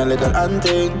bus, no little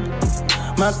hunting.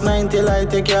 Mac 90 light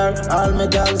take care. All my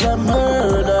dogs are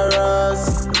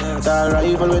murderers. Tall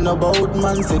rifle with no boat,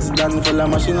 man. 6 gun full of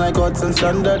machine like Hudson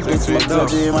Standard. This makes a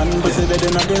J-man, pussy dead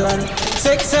in the land.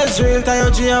 6 says real,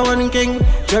 Tayo G a one king.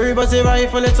 Jerry Bussy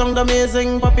rifle, it sound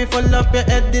amazing. Poppy full up your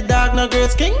head, the dog no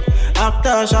grace king.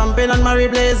 After champagne and Mary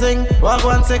blazing. Walk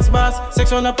 1 6 boss,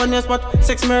 6 run up on your spot.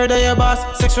 6 murder your boss,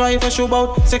 6 rifle shoot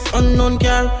out. 6 unknown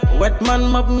car. Wet man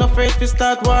mob no afraid to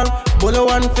start war. Bullet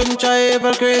 1 film try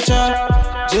evil creature.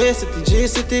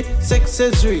 J-City, 6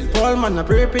 is real. Paul man a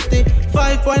pretty pretty.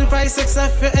 5.56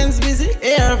 F your ends busy.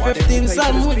 AR-15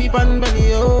 some with the pan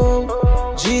belly,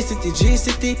 oh. G-City,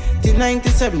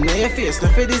 T97, now your face.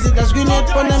 Now for this, that's grenade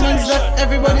fundaments left.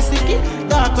 Everybody sticky.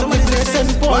 Dark, somebody say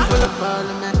send Paul for the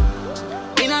parliament.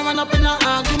 In a run up in an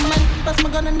argument. Pass my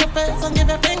gun in the face and give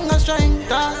a finger strength.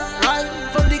 Right,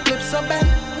 for the clips of bend.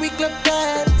 We clip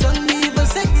heads on the evil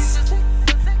 6.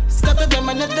 Step to them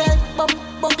and the dead.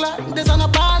 Bump like this on a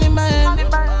parliament.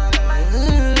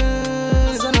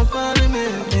 This on a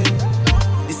parliament.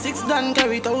 The 6 done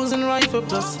carry 1,000 rifle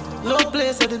plus. Low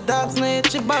place at the dogs no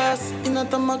hit your boss. In a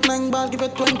Mac 9 ball give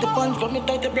it 20 points. For me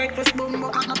tight the breakfast boom.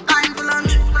 I got no time for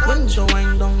lunch. When you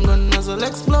wind down gun muzzle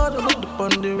explode. I look up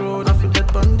on the road. I feel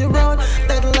dead on the road.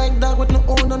 Dead like that with no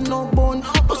owner, no bone.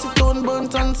 Pussy tone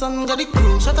burnt and sun got the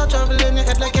crew. Shut up travel in your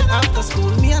head like it after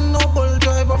school. Me and no bull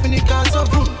drive off in the car so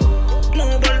boom.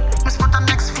 No bull, my spot on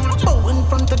next fool. Oh, in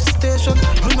front of the station.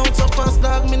 Run out so fast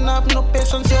dog, me not have no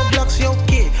patience. Your blocks, you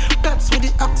okay. Cats with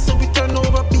the axe so we turn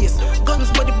over base.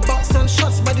 Guns by the box and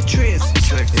shots by the trays.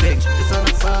 It's on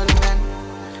the parliament.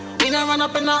 We don't run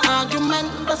up in an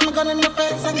argument. Pass my gun in the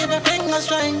face and give a finger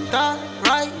strength.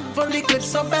 Right, for the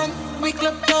clips up and we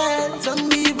clip heads on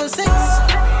the evil 6.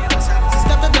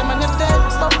 Step to them and the dead.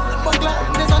 Stop,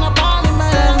 like this on a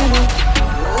parliament.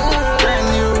 Brand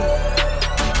new.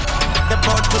 The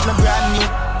boat with me brand new.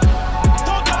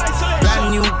 Brand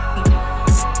new.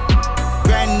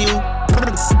 Brand new.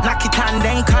 Knock it and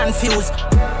then confused.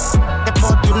 The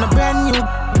boat with me brand new.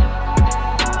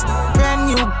 Brand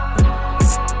new.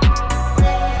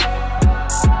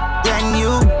 Brand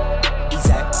new.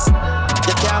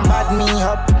 You can't bad me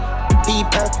up.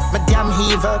 People, my damn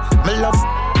heaver. My love.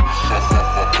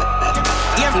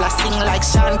 Yeah, I sing like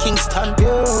Sean Kingston.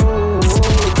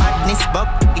 The badness buck.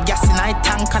 The gas in my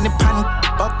tank and the pan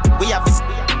buck. We have this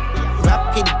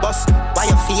rapid bus. Why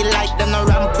you feel like them no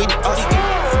ramp with us?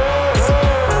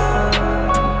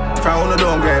 From no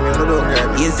don't grab me, no don't grab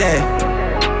me. Is there?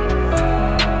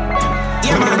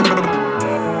 Yeah,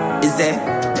 man. Is there?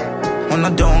 On no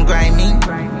don't grind me.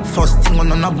 First thing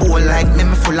on a bowl like me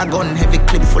full of gun. Heavy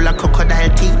clip full of crocodile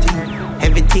teeth.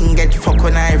 Everything get fuck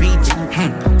when I reach.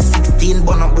 16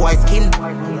 bun up boy skin.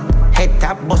 Head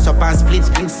tap, bust up and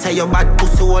split. Say your bad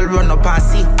pussy all run up and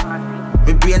see.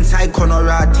 My brain side corner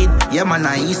rotted. Yeah man,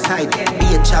 on east side,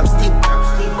 be a chapstick.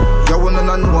 You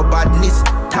wanna know badness.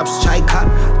 Top striker,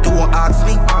 don't ask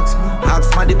me.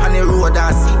 Ask my dip on the road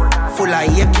and see. Full of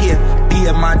AK, be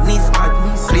a madness.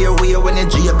 Clear way when the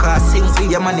G car sing.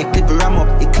 Yeah man, the clip ram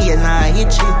up, the clear now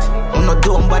hit shit. On no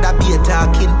dumb but I be a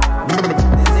talking.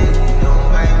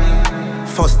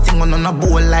 First thing on a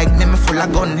bowl like me full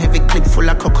of gun. Heavy clip full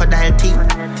of crocodile teeth.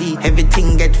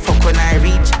 Everything get fuck when I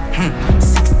reach.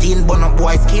 16 bun up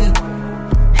boy skin.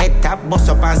 Head tap, bust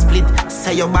up and split.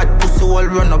 Say your bad pussy all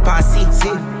run up and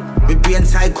see. My brain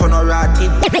side corner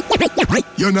rotted.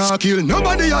 You not kill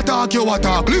nobody attack, you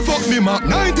attack. Lift up me Mac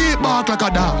 90 bark like a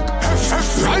dog.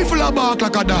 Rifle a bark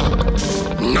like a dog.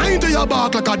 90 a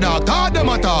bark like a dog. Talk them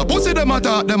attack, pussy them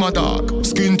attack, them attack.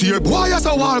 Skin tear boy as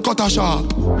a wall cut a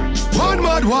sharp. One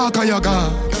mad walk and you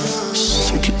gone.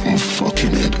 Sick in my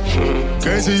fucking head.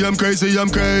 Crazy, I'm crazy, I'm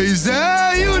crazy.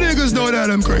 You niggas know that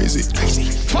I'm crazy.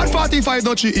 Fat 45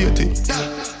 not she 80.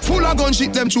 Full of gun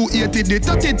shit them through 80. The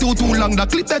 32 too long, the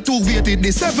clip that too weighted.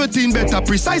 The 17 better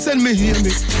precise and me hear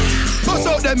me. Bust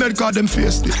out them head cause them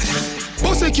faced it.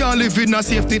 Bossy can't live in no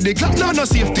safety. The clock no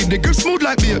safety. The grip smooth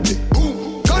like baby.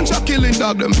 Contract killing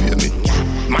dog them pay me.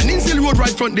 Man in Still Road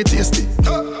right front the tasty.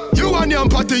 You and your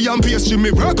patty and pastry,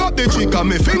 me work up the jig and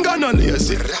me finger not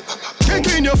lazy. Kick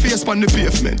in your face on the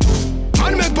pavement.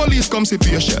 Man make police come see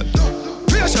patient.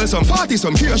 Patient some 40,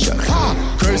 some patient.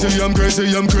 Crazy, I'm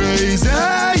crazy, I'm crazy.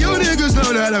 You niggas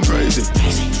know that I'm crazy.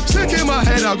 Sick in my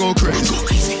head, I go crazy.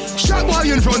 Shot boy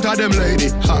in front of them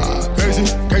lady. Crazy,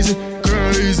 crazy,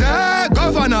 crazy.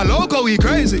 Governor loco, he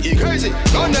crazy, he crazy.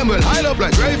 Gun them will hide up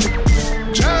like gravy.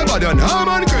 Chair but they're numb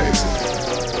and crazy.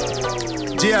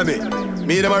 Jamie,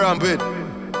 me them a ramp with.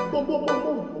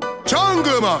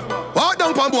 Jungle man, walk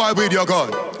down pan boy with your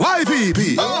gun.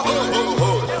 YVP.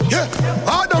 Yeah,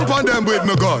 walk down pan them with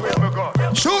my gun.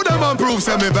 Show them and prove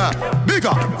send me back.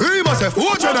 Bigger, we must have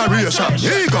 4 generations.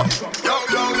 Nigga.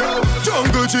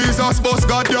 Jungle Jesus, boss,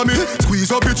 goddamn it.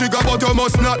 Squeeze up your trigger, but you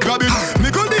must not grab it.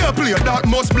 Nigga, they a play that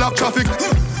must block traffic.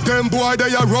 Them boy,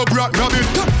 they a rub rat rabbit.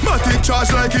 Matic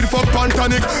charge like it fuck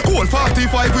Pantanic. Cold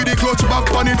 45 with the clutch back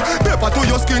on it. Pepper to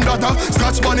your skin data.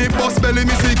 Scratch on it, bust belly,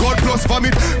 me see God plus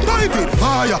vomit. Bite it,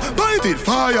 fire,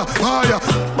 fire.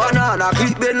 Banana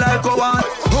clip it like a one.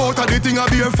 Out of the thing a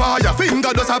be a fire.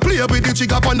 Finger does a play with the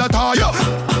chick up on the tire.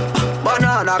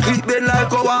 Banana clip it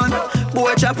like a one.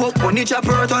 Boy chop up, bunny chop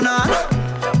hurt on on.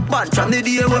 Bad from the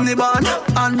day when they born.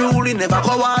 Unruly never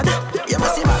coward. You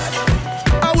must see mad.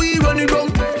 Are we running down?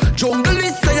 Jungle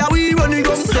is say are we running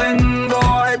down? Send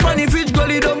boy, bunny fish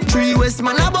gully down. 3 West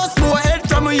man a bus boy head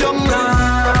from a young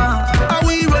man. Are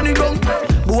we running down?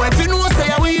 Boy if you know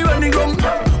say are we running down?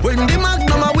 When the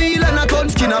magnum a wheel and a ton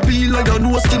skin a peel like a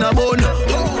no skin a bone.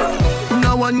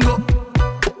 Now one go.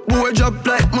 Boy drop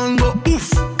like mango.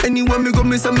 Oof. Anywhere me go,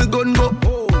 me say me gun go.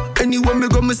 Anywhere me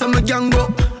go, me say me gang go.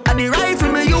 And the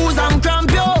rifle me use and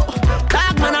cramp yo.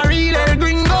 Dark man a real El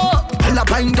Gringo. Hell a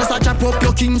pint just a chop up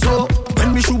your king so.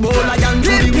 When me shoot ball I can do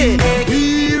the wing.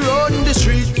 We run the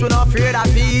streets, we not afraid of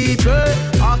people.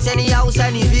 Ask any house,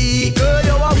 any vehicle.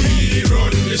 We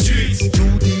run the streets.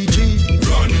 UDG.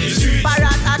 Run the streets.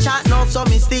 Parrot a chat enough so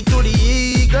me stick to the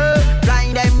eagle.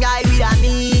 Blind them guy with a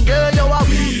needle.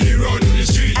 We run the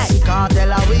streets. Hey,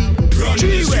 cartel away. Run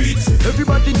the streets.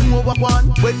 Everybody know what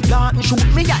one. When Garden shoot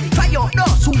me, I try out no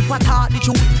super hard the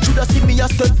truth. Shoulda see me a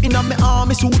step in a me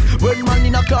army suit. When man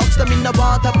in a clocks, them in the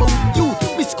water boat. You,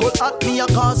 Miss Scott at me a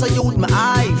cause a youth. My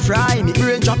eye fry, me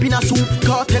brain drop in a soup.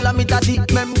 Cartel a me daddy,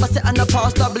 member say and a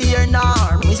pastor Blair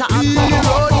nar. Me say I'm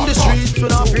run the streets, we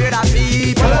not afraid of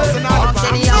people. Ask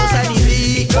any house, any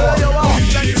vehicle. You want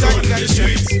the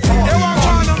streets. You want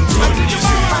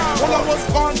well, I was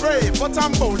born brave, but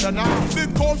I'm bolder now. Big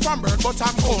cold from birth, but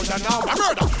I'm colder now. I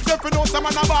murder, if you know some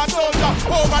man a bad soldier.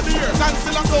 Over the years, I'm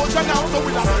still a soldier now. So we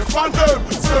a step on them,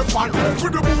 step on them.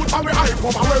 With the boot and we hype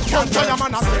up and we can't tell your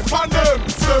man a step on them,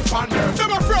 step on them.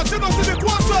 Them afraid you don't see the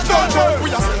quotes on them. We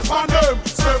a step on them,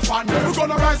 step on them. We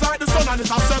gonna rise like the sun and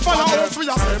it's a step on them. We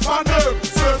a step on them,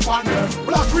 step on them.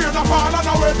 Black rain a fall and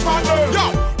a wet on them. Yo,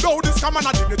 know this come on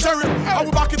a dignitary. And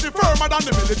we back it firmer than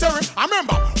the military. I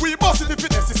remember, we bust it if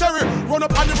it's necessary. Run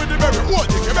up on you with the berry, more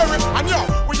you can berry. And yo,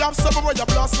 we have something where you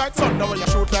blast like thunder, where you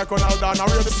shoot like Ronaldo and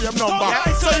we're the same number.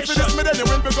 So if it is me then you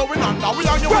will be going under. We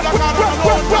are you with a car and a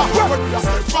load back. When we are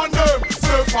step on them,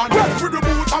 step on them. With the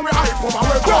boot and we hype up and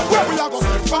we come. We are gonna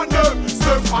step on them,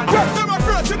 step on them. Them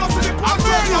afraid you don't see the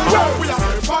pattern. We are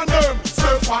step on them,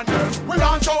 step on them. We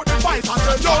launch out the fight and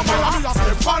say no man. We are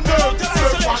step on them,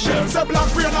 step on them. Say black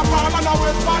rain a fall and a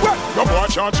wet man. Your boy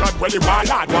can't chat when the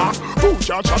ball at walk. Food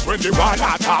can't chat when the ball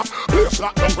at talk. Place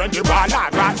lock down when the ball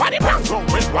at ride. Body bang down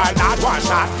when wild at one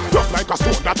shot. Look like a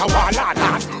stone that a wall at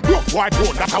hat. Look white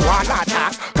bone that a wall at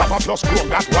hat. Cover plus chrome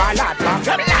that wall at back.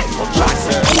 Let me light up shots.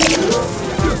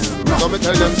 So me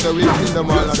tell them so we kill them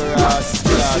all on the ass.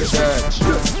 Church.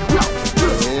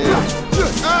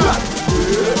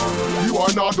 You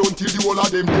are not done till the whole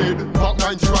of them dead. Pop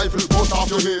 90 rifle, cut off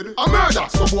your head. A murder,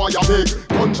 so boy a big.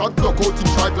 Gunshot block out him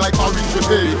stripe like orange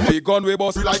repay. Big gun we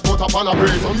bust. We like butter pan a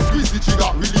brain. So we squeeze the trigger,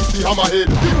 release the hammerhead.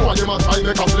 The boy them a try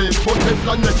make a flame. But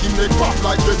Teflon make him make pop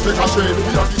like jet make a train.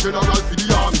 We are the general for the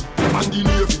army and the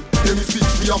navy. Them is bitch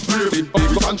we are brave.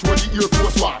 We control the Air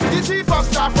Force One. The chief of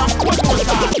staff from Coast.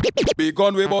 Big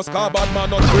gun we bust, car bad man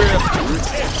not brave.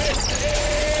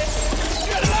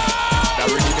 That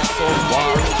really get so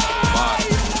war.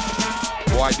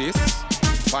 Why this?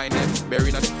 Find them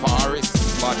buried in the forest.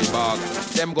 Body bag.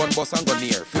 Them gun bust and go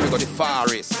near. Feel we go the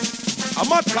forest. A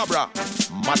mad cabra.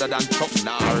 Madder than Chuck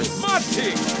Norris. Mad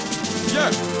thing. Yeah.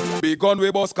 Big gun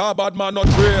we bust, car bad man not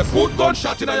trace. Put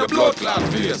gunshot in your blood clot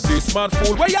face. This man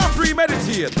fool where you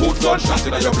premeditate. Put gunshot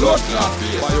in your blood clot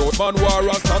face. My old man war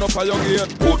and stand up for your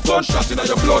gate. Put gunshot in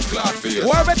your blood clot face.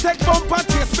 Whoever take bump and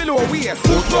chase below waist.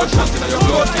 Put gunshot in your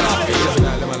blood clot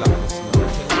face.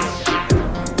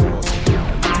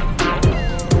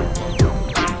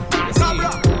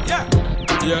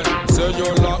 Yeah, say you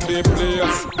lock the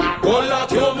place. Go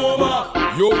lock your mama.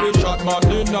 You will shot man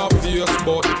in the face,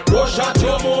 but go shot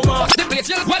your mama. The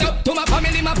place, what up to my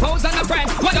family, my foes and my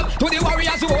friends. What up to the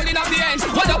warriors who holding up the ends.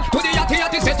 What up to the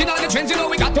yachty setting all the trends. You know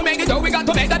we got to make it, though we got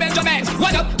to make the Benjamins.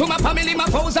 What up to my family, my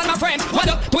foes and my friends. What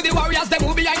up to the warriors that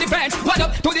move behind the fence. What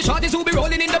up to the shorties who be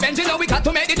rolling in the bench. You know we got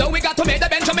to make it, though we got to make the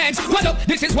Benjamins. What up,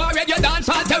 this is war radio dance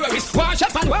all terrorists.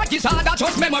 Worship and work is hard,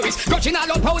 just memories. Crushing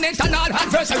all opponents and all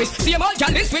adversaries. See them all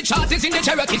can list with shorties in the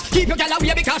Cherokees. Keep your gal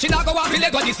away because she not go off the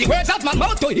Legos. The words of my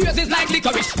mouth to ears is like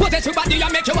licorice. Possess your body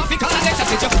and make you off call an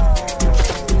exorcist.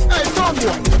 Hey,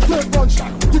 someone, take one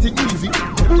shot, get it easy.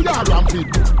 Who ya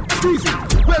ramping? Easy.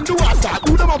 When do I start?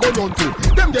 Who them a go run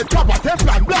to? Them get proper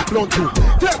Teflon black run to.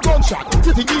 Take one shot,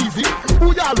 get it easy.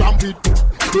 Who ya ramping?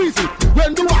 Easy.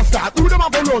 When do I start? Who them a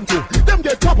go run to? Them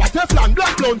get proper Teflon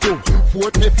black run to.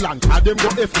 4 Teflon, and them go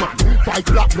F-man. 5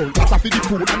 black run, that's a for the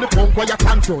food and the punk where you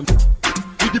can front.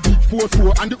 The big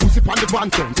 4-4 and the Uzi and the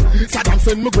Bantons. Saddam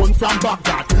send me gun from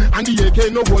Baghdad, and the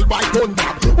AK no hold by gun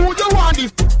bag. Who you want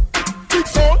this? Big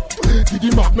son, did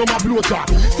the map no my blow trap.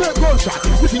 Take gunshot,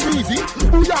 this is easy.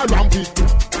 Who ya rampy?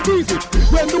 Easy.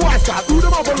 When do I start? Who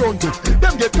them ever run to?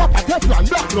 Them get copper Teflon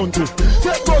black run to.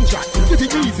 Take gunshot, this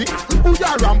is easy. Who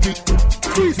ya rampy?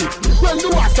 Easy. When do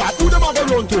I start? Who them ever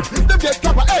run to? Them get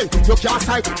copper. Hey, you can't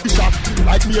sight the shot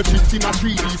like me a tricks in a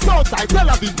 3D. Southside Tel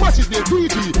Aviv, watch it their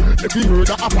 3D. If you heard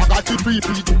a got to 3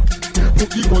 feet. Put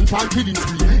the gun pan killing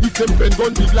spree. If them friend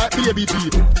gun big like baby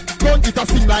G. Gun it a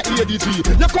sing like ADG.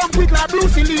 You come quick like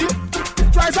Bruce Lee.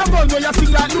 Try some gun where you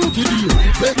sing like Luke Lee.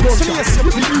 Take gun shot,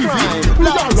 you see easy. We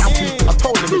don't rap it. I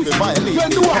told them if they violate. When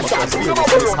do I start?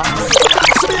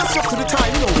 So they up to the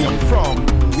time, you know where I'm from.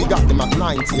 We got them at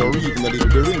 90 or even a little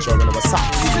bit richer than our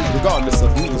socks. Regardless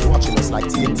of who's watching us like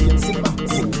TNT and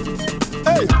Cinemax.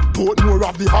 Hey, put more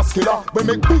of the hustler. We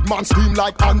make big man scream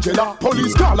like Angela.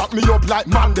 Police call at me up like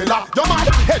Mandela. Your man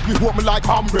head me home like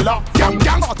umbrella. Gang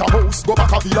out a house, go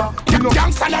back a villa. You know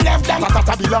gangsta na left them at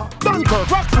a villa. Dunkirk,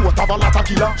 Rockfort have a lot of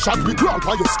killer. Shot we crawl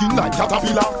by your skin like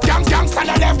caterpillar. Gangsta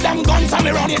na left them guns and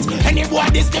me run it. Any boy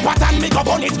this the pattern me go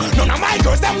bun it. None of my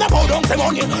girls them no bow down for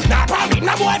money. Nah private,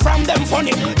 no boy from them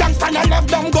funny. Gangsta na left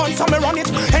them guns and me run it.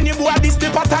 Any boy this the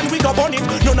pattern we go bun it.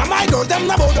 None of my girls them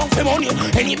no bow down for money.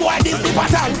 Any boy this the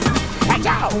pattern.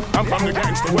 I'm from the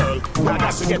gangster world. I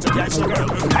got to get a gangster girl.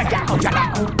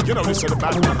 You know this is the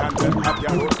bad man anthem. Hot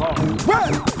girl roll call.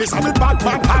 Well, this is the bad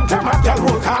man anthem. Hot girl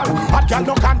roll call. Hot girl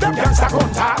no condemn gangster gun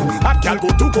tall. Hot girl go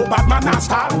to go bad man and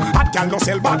stall. Hot girl no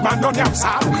sell bad man no yam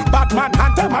sal. Bad man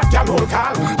anthem. Hot girl roll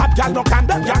call. Hot girl no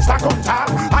condemn gangster gun tall.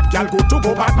 Hot girl go to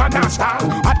go bad man and stall.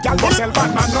 Hot girl no sell bad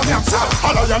man no yam sal.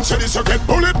 All I am saying is you get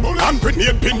bullet. And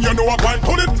grenade pin you know I want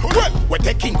pull it. Well, we're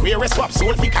taking queer swap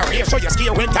soul for career. So you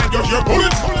scare when time you hear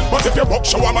bullet. But if you buck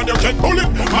show a man you get bullet.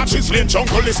 Matches lane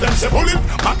jungle is them say bullet.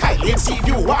 Mackay lane sea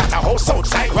view Waterhouse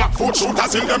outside rock food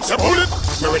shooters in them say bullet.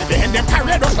 Me ready to end them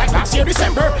parade us like last year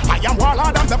December. I am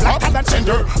warlord, I'm the black talent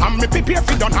sender. I'm me prepare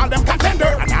for done all them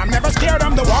contender. And I'm never scared,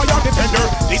 I'm the warlord defender.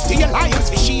 This the alliance,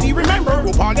 the shady remember.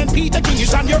 RuPaul and Peter King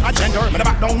is on your agenda. Me the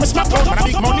back down, me smack down, man a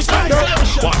big money spender.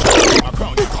 Watch my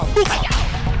crown,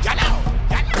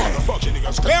 motherfucking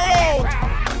niggas clear out.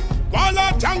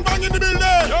 Warlord gang bang in the building.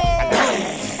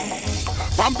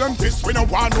 From them this we no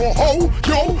want no how.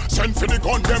 Yo, send for the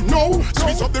gun them no.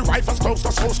 Squeeze up the rifles close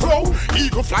to so slow.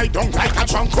 Eagle fly down like a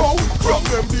drunk crow. From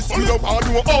them this we no want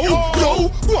no how. Yo,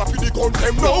 go up with the gun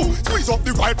them no. Squeeze up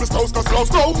the rifles close to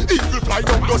slow. Eagle fly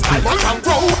down just like a drunk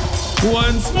crow.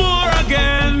 Once more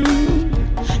again,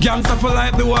 gangsta for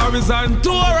life, the war is on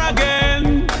tour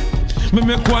again. Me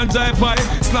make one drive by,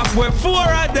 slap with 4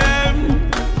 of them.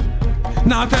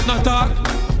 Now take no talk,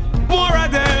 more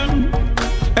of them.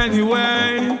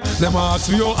 Anyway, them ask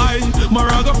me how high,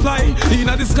 Maraga fly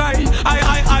inna the sky.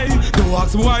 I. Don't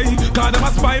ask me why, cause them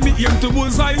a spy me aim to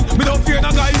bullseye. Me don't fear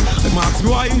no guy. Them ask me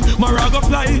why, Maraga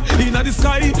fly inna the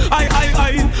sky. I.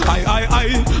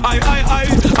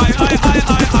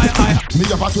 Me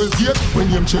have a 12 gate when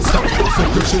you chase up, so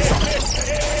you chase up.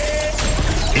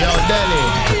 Yo, Delhi,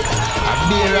 a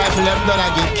beer rifle them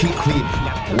done get kick with.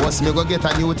 What's me go get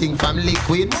a new thing from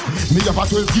Liquid? Me have a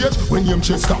 12 gauge when you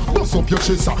chester. Bust up your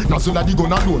chaser. Nozzle a the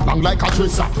gun alone, bang like a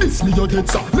tracer. This me your dead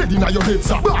sir, ready na your head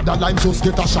sir. Brother line just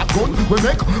get a shotgun. We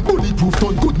make bulletproof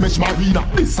ton, good mesh marina.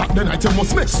 This Saturday night you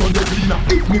must make Sunday cleaner.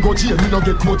 If me go jail, me no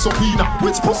get clothes subpoena.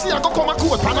 Which pussy I go come a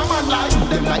court pan a man like?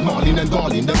 Them like Marlin and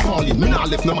Darlin, them falling. Me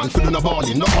nah left no man for do no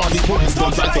balling. No Harley police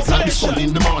don't drive up like the sun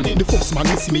in the morning. The first man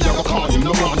you see me, I go call him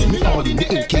no morning. Me all in the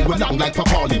AK we long like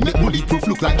Papalin. Make bulletproof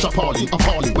look life like Chapali,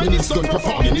 appalling. When it's done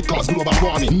performing, it cause global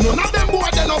warming. None of them boy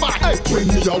they no bad. Hey, when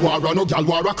me a war, no gal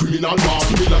war a criminal war.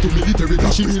 Similar to military,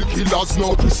 she real killers,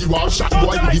 no pussy war. Shot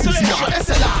boy with the pussy yard.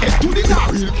 Head to the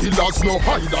dark, real killers, no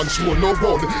hide and show no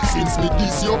run. Since me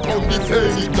this year come the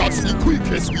fame, that's the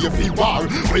quickest way for war.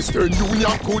 Western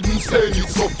Union couldn't say it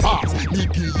so fast. Me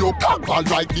give you cover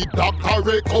like the doctor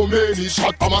recommend.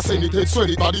 Shot from a senate, sweat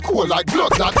it body cool like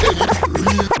blood that any.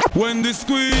 When they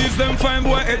squeeze, them find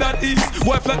boy head at east.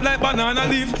 Boy flat like banana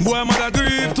leaf. Boy mother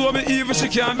grieve, told me even she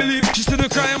can't believe. She said the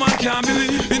crime man can't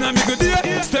believe. In a me good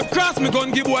day, step cross me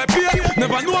gun give boy pay.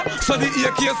 Never know, so the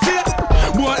AK say.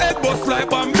 Boy head bust like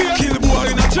Bambi. Kill boy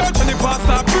in a church and the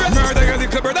pastor pray. Murder your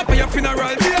little brother for your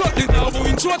funeral day. Cut it now,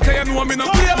 in short, cause you know me no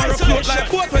play. I float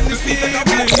like boat when the sea take a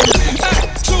bling.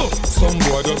 True. Some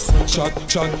boy just chat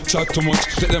too much.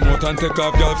 Take them out and take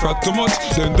off girl frat too much.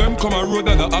 Then them come a road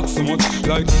and I ask too much.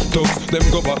 Like dogs, them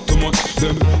go back too much.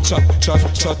 Them chat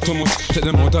too much. Take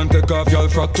them out and take off girl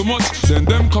frat too much. Then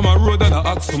them come a road and I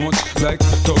ask too much. Like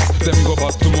dogs, them go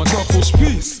back too much. I push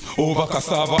peace over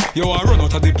cassava. You want run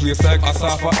out of the place like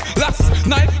Asafa. Last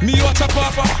night, me watch a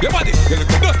papa. Your body, you look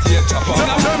dirty and chopper.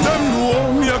 Them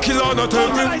know me a killer, not tell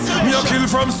me. Me a kill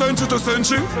from century to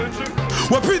century.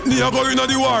 What pit me a go in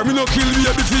the war. Me no kill me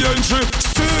a before entry.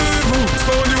 Steve,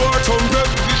 sound the war trumpet.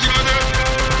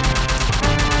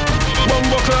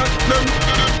 Bumbo clock them.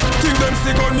 Think them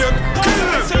sick on yet. Kill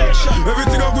them.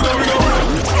 Everything a good and we know.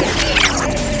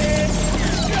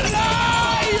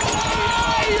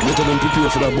 Let them prepare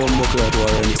for that bumbo clock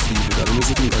war and Steve. Because I don't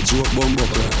think a joke bumbo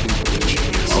clock.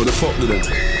 How the fuck do them?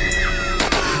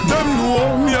 Them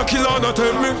know me a kill and a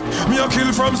tell me. Me a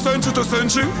kill from century to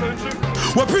century.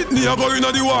 What pit me a go in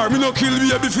the war. Me no kill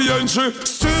me a before entry.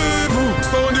 Steve,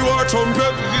 sound the war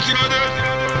trumpet.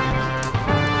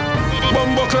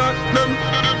 Bumbo clock them.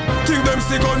 Think them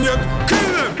sick on yet.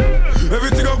 Kill them.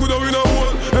 Everything a good and we no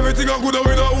hole. Everything a good and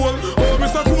we no hole. Oh,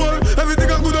 Mr. Cool.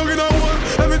 Everything a good and we no hole.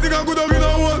 Everything a good and we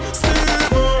no hole.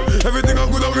 Steve, everything a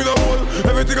good and we no hole.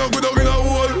 Everything a good and we no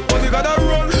hole. But you gotta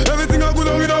roll. Everything a good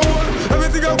and we no hole.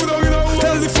 Everything a good and we no hole.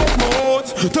 Tell the fuck my out.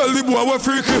 Tell the boy we're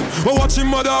freaky. We're watching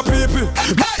mother people.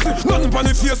 Nothing on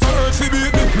the face of earth to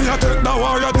beat me. Me a take the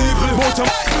warrior deeply. But your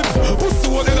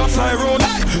pussy hole in a fly road.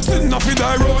 Sitting up in the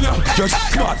road, yeah. You're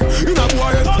smart. In a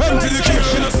boy, empty the cage.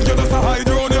 You know, you're just a hide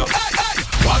road, yeah.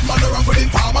 Bad man around with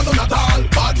informer, none at all.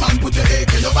 Bad man put your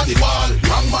AK over the wall.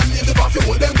 Wrong man in the coffee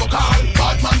hole, them go call.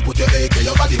 Bad man put your AK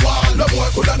over the wall. No boy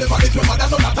coulda never lift your mother,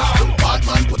 none at all. Bad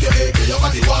man put your AK over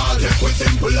the wall. Think we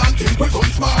simple and think we gun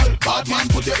small. Bad man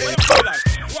put your AK.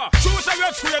 Choose a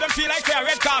red square, them feel like they're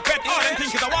red carpet. All them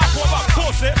think it's a walk over,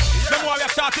 pussy. Them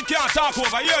warriors started can't talk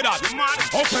over, hear that?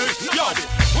 Okay, yo,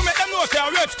 we make them know say a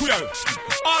red square.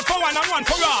 All for one and one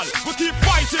for all. We keep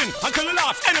fighting until the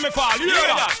last enemy fall, you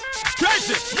hear that?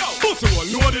 Crazy, yo, pussy will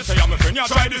know this. Say I'm a friend, you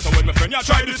try this. And when my friend, you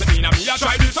try this. Me and me, you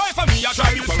try this. So if me, you try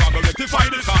this. We're gonna rectify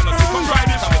this. All the people try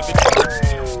this.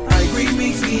 High grade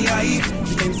makes me hype.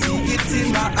 You can see it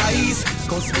in my eyes.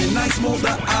 Cause when I smoke the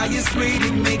highest grade,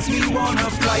 it makes me wanna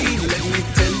fly. Let me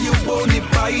tell you,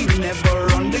 bonafide,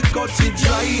 never on the cut it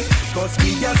dry. Cause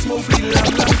we a smoke a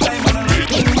long time and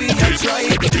nothing we a try.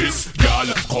 This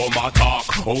gal come a talk,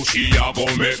 oh she a go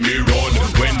make me run.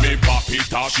 When me pop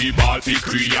it off, she ball fi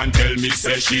cree and tell me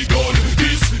say she done.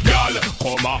 This gal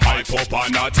come a hype up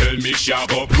and a tell me she a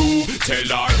go blue.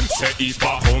 Tell her say if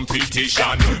a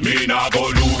competition, me nah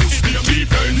go lose.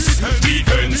 Defense,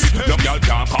 the gal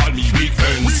can't call me weak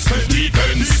fence.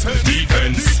 Defense,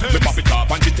 me pop it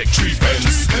off and she take 3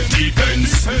 pence.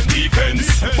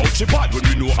 Defense, but she bad when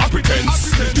we know her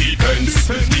pretense. Defense,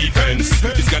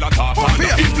 this gal a talk and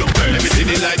a influence. Let me see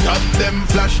the light of them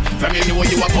flash. From you know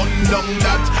you a bun down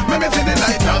that. Let me see the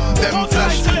light of them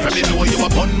flash. From you know you a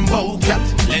bun bow cat.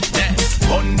 Let that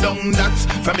bun down that.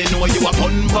 From you know you a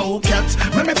bun bow cat.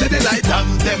 Let me see the light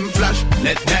of them flash.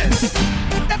 Let that.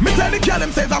 Me tell the girl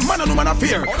them says a man and woman a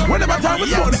fear. Whenever time we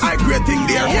smoke the high grade thing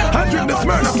there, and drink the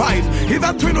Smirnoff Ice. He's a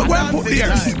twin we put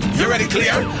there. You ready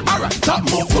clear? Alright, top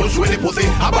move push with the pussy.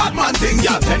 A bad man thing,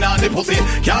 y'all send on the pussy.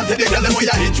 Can't tell the girl them where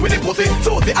you hitch with the pussy.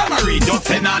 So the Almarie just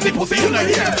send on the pussy. You know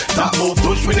here. Top move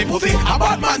push with the pussy. A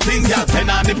bad man thing, y'all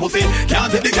send on the pussy. Can't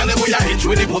tell the girl them where you hitch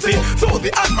with the pussy. So the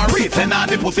Almarie send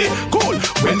on the pussy. Cool.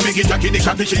 When me get Jackie the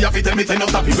shotty, she have to tell me say no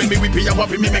tappy. When me whip you up,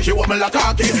 me make you up me like a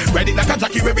cocky. Ready like a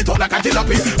Jackie, ready to like a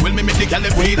jalopy. When me make the girl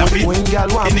feel happy. When girl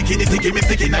want, in the kitty sticky, me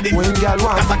sticky na the. When girl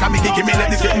want, cause I can me kicky me let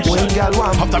this get. When girl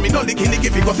want, after me done the killy,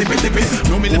 if you go sippy sippy.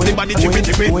 No me left the body chippy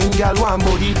chippy. When girl want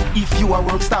body, if you a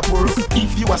work stop work.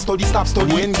 If you a study stop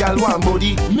study. When girl want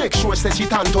body, make sure say she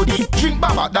tan toddy. Drink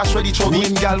baba, that's ready chuggy.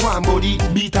 When girl want body,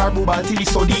 beat her booba till he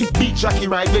study. Beat Jackie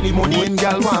ride any money. When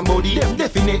girl want body, them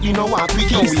definitely know what we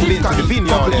can. We live to the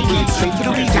vineyard and we straight to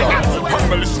the vineyard.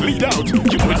 Humble lead out.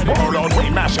 You must go around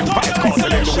when mashing vibes cause a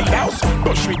little weed house.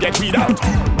 Bush we get weed out.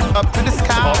 Up to the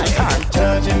sky. All the time.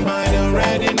 Judging by the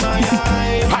red in my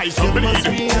eyes, I so you must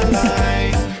bleed.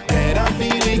 realize that I'm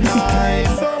feeling high,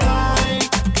 so high.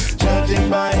 Judging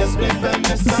by the split and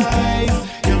the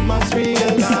size, you must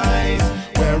realize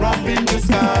we're up in the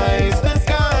skies, the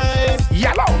skies.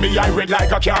 Yellow me, I red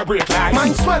like a car brake light.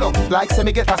 Mine swell up like say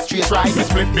me get a straight right. Me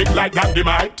split big like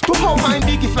dynamite. To how mine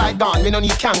big if like dawn, me no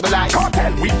need candle light.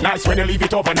 Cartel weak nice when you leave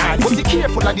it overnight. But be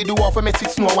careful like the dwarf when me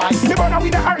sit Snow White. Me burn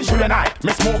with the Irish till the night.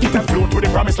 Me smoke it and flow to the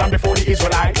promised land before the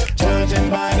Israelite. Judging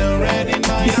by the red in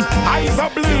my eyes are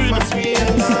bleed.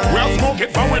 We'll smoke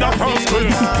it from with a tongue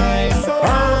screen.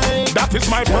 That is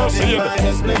my proceed.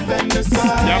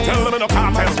 Yeah, tell them in the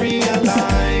cartel.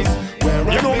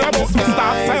 You know never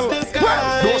start sell.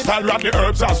 Don't style rap the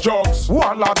herbs as drugs.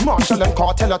 Warlord, marshal and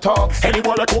cartel of thugs.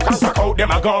 Anywhere they cook and stack out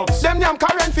them a guns. Them yam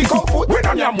current fi cook food. We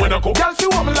don't yam when I cook. Girl fi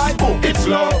woman like book. It's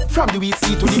love. From the weed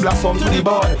seed to the blossom to the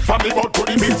bud. From the bud to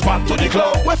the beat spot to the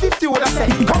club. Where 50 would I say?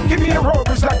 Come give me a rub,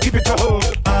 it's like give it a hug.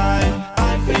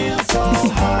 I feel so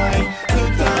high to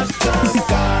touch the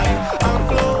sky. I'm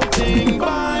floating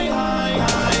by high.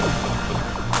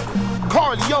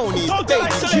 Corleone,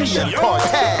 Baby G and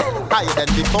Cartel. Higher than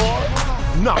before.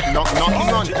 Knocking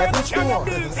on heaven's door.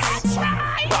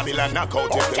 Babylon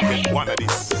knockout if they get one of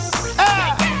this.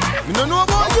 Me no know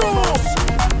about you,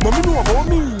 but me know about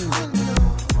me.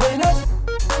 When I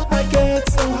get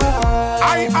so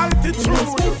high, high altitude,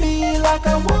 makes me feel like I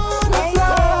wanna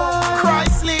fly.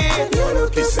 Christley, you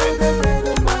look the same red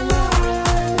in my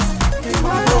eyes, in my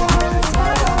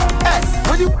eyes. Hey,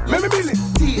 when you let me feel it.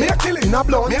 Me a kill it, in a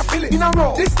blood, me a feel it, in a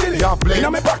row, this kill it, you have blade, in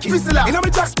a me pocket, Whistler, in a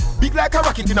me jack. Big like a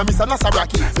rocket in a Mr. Nasa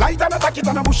rocket. Light and attack it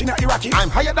and a bush in a Iraqi.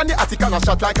 I'm higher than the attic and a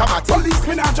shot like a matty. Police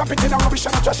me now jump it in a rubbish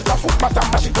and a trash it a footpath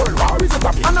and mash it all. War is a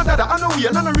topic. I'm not dada, I'm not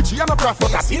weird, I'm not Richie, I'm not prophet.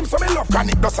 But I see him so me love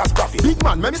chronic dust as profit. Big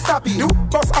man, me stop it. You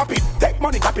bust up it. Take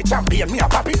money, copy champion, me a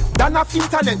pop it. Dan have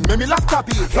internet, me laptop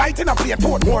it. Flight in a plane,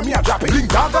 port more, me a drop it.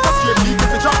 Link dog of a straight leak if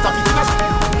you drop top it in a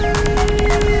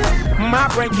my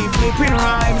brain keep flipping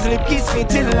rhymes, lip keep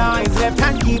spitting lines, left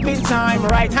hand keeping time,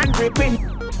 right hand gripping.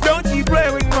 Don't you play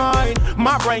with mine.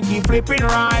 My brain keep flipping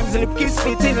rhymes, lip keep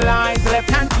spitting lines, left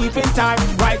hand keeping time,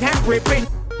 right hand gripping.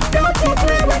 Don't you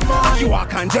play with mine. You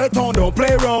walk and jet on, don't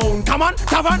play round. Come on,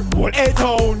 tavern, whole 8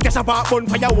 town. Guess about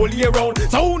bonfire whole year round.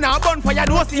 So now bonfire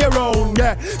don't stay around.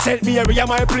 Yeah, St. Mary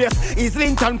my place is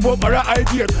Lincoln Pope or a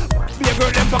idea. Be a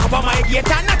girl them back up on my gate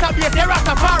and not a base, they're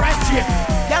Rastafari straight.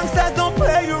 Youngsters don't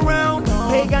play around.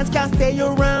 Pagans can't stay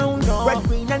around. Red,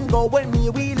 green and gold with me,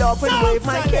 we love and wave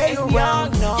my K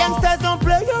around. Youngsters don't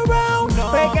play around.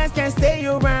 Pagans can't stay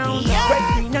around.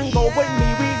 Red, green and gold with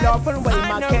me, we love and wave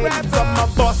my K from my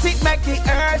boss. It make the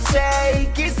earth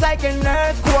shake. It's like an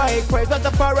earthquake. Praise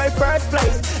God for our first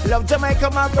place. Love Jamaica,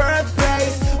 my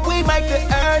birthplace. We make the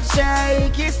earth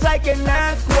shake. It's like an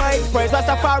earthquake. Praise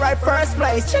God for our first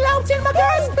place. Chill out in my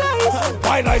girl's place.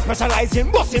 While I specialize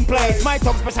in busting place. My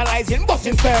tongue specialize in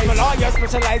busting face. My lawyer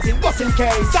specialize in busting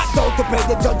case. That's out to play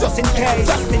the judge just in case.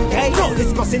 Just in case, no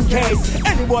discussing case.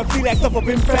 Anyone feel like tough up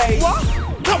in face. What?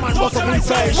 Come on, bust up in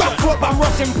face. Rock up and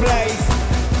rush in place.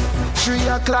 3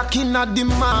 o'clock in the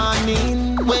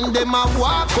morning, when them a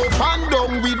walk up and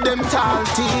down with them tall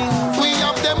things. We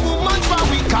have them woman for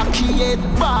we cocky head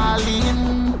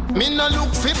balling. Me no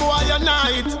look for boy a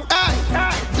night. Hey,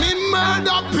 me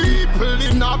murder people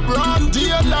in a broad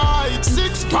daylight.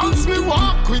 6 pounds me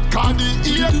walk with candy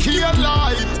AK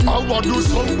light. I want do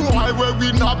some boy where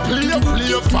we not play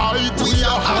fight. We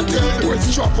are hot we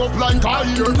struck up like a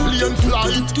airplane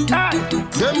flight.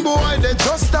 Them boy they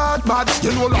just start bad.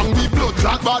 You know long we blood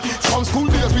clot bad. From school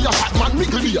days we a hot man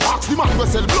mickle me. Ask the man we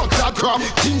sell blood clot crap.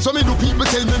 Things so me do people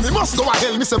tell me must go a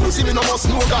hell. Me say pussy me no must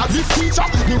know God. This teacher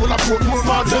me will have put more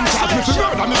mad than chat. Me fi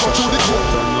murder me go through the court.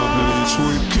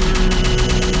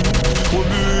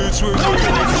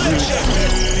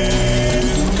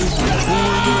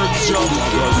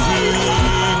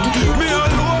 Me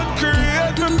alone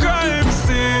create the crime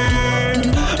scene.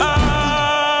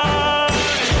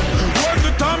 When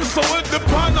the time so with the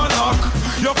pan and knock,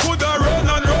 you coulda run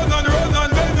and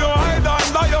then you hide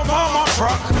under your mama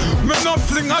frock. Me no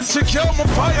fling a chick, yo, my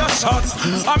fire shot.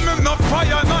 I'm in no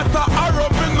fire, not a arrow,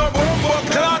 me no bombo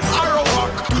clock, arrow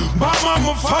walk. Bam, I'm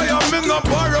a fire, me no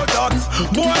borrow that.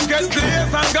 Boy get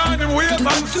days and gone in ways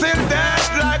and still dead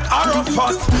like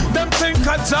Arafat. Them think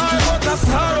I jive, but I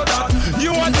sorrow that.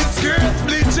 You are disgrace,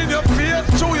 bleaching your face,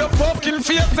 through your fucking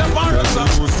face, embarrassing.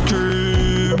 I would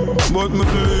scream, but me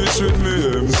bleach with me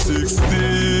M16.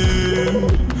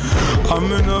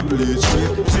 I'm in a bleach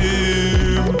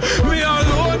victim. Me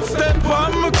alone step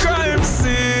on my crime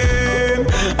scene.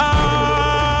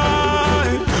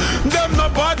 Them no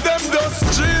bad, them just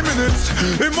dreaming it.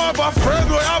 Him have a friend,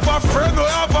 we have a friend, we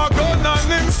have a gun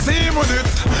and him seem with it.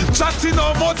 Chatting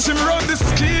how much him run the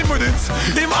scheme with it.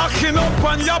 Him hacking up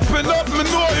and yapping up, me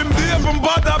know him they even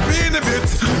bother being a bit.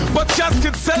 But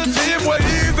casket selfie him where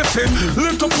easy fit.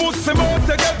 Little pussy mouth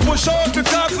to get push out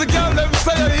because the girl them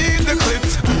say I eat the clip.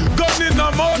 Gun in the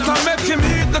mouth and make him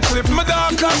eat the clip. My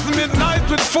dog comes midnight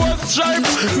with 4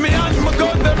 stripes. Me and my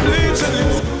gun them bleaching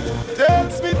it.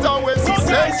 Tells me down when she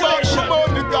says back about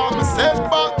the gun, me said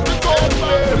back to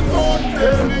don't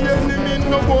tell the enemy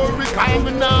no worry, cause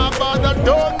me nah bother,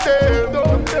 don't tell.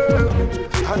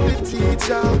 And the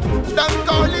teacher, them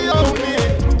call you on me.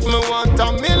 Me want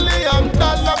 $1 million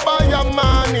by a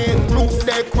morning. Roof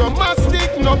deck, chromastic,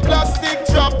 no plastic,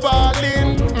 drop all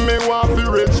in. Me want fi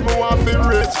rich, me want fi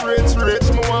rich. Me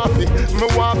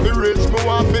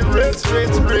want fi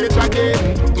rich again.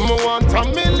 Me want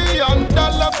 $1 million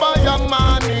by a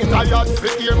morning. Tired fi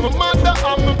hear my mother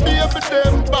and my baby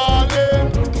them ballin'.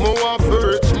 Me want fi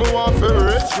rich. Me want fi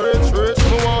rich.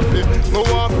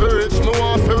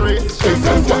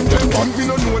 Them we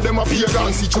no know them a fear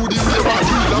and see through the way back.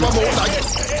 We love about like.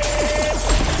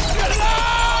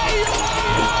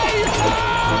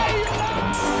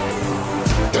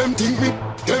 Them think me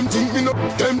no.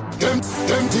 Them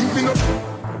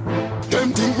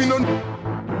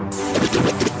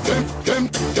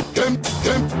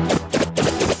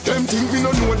think we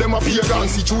no know them a fear and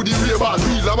see through the way back.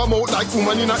 We love about like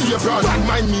woman in a apron. Don't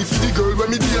mind me for the girl when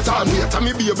me date on. Later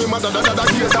me baby mother da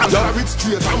date on. Love it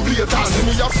straight and blatant. See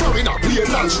me a foreigner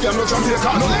blatant. She a no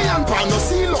Jamaican. No lion pan, no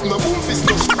seal up, no boom fist,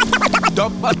 no.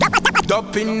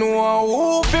 Dup in no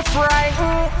who fi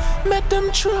frighten. Make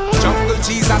them try. Jungle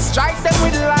Jesus strike them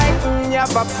with lightning. You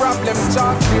have a problem,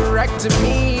 talk direct to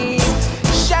me.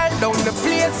 Shut down the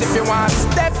place if you want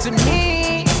step to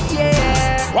me.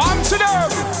 Yeah. One to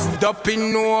them. Dup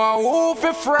in no who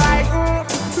fi frighten.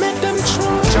 Make them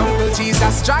try. Jungle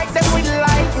Jesus strike them with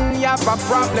lightning. You have a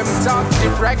problem, talk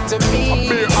direct to me.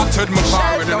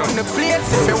 Shut down the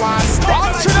place if you want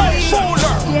step to me.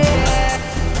 Yeah.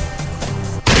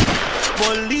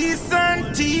 Police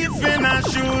and thief in a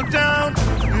shootout.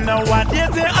 Nowadays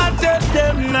they attack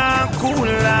them now cool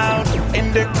out.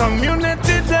 In the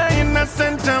community the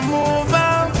innocent to move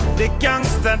out. The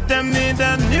gangster them need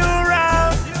a new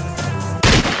route.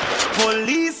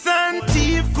 Police and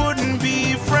thief couldn't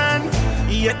be friends.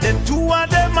 Yet the two of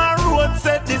them are road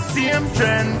set the same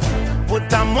trend. Put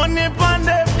the money on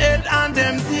them head and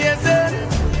them tears it.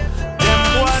 Them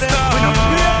boy them we no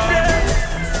play them.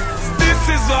 This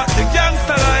is what the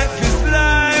gangster life is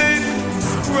like.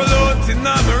 Roll out in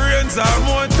my range or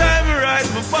more time I ride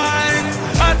my bike.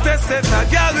 I tested a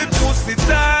girl with pussy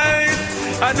tight.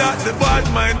 I got the bad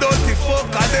mind, dirty fuck,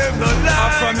 and them no lie.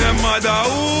 I'm from your mother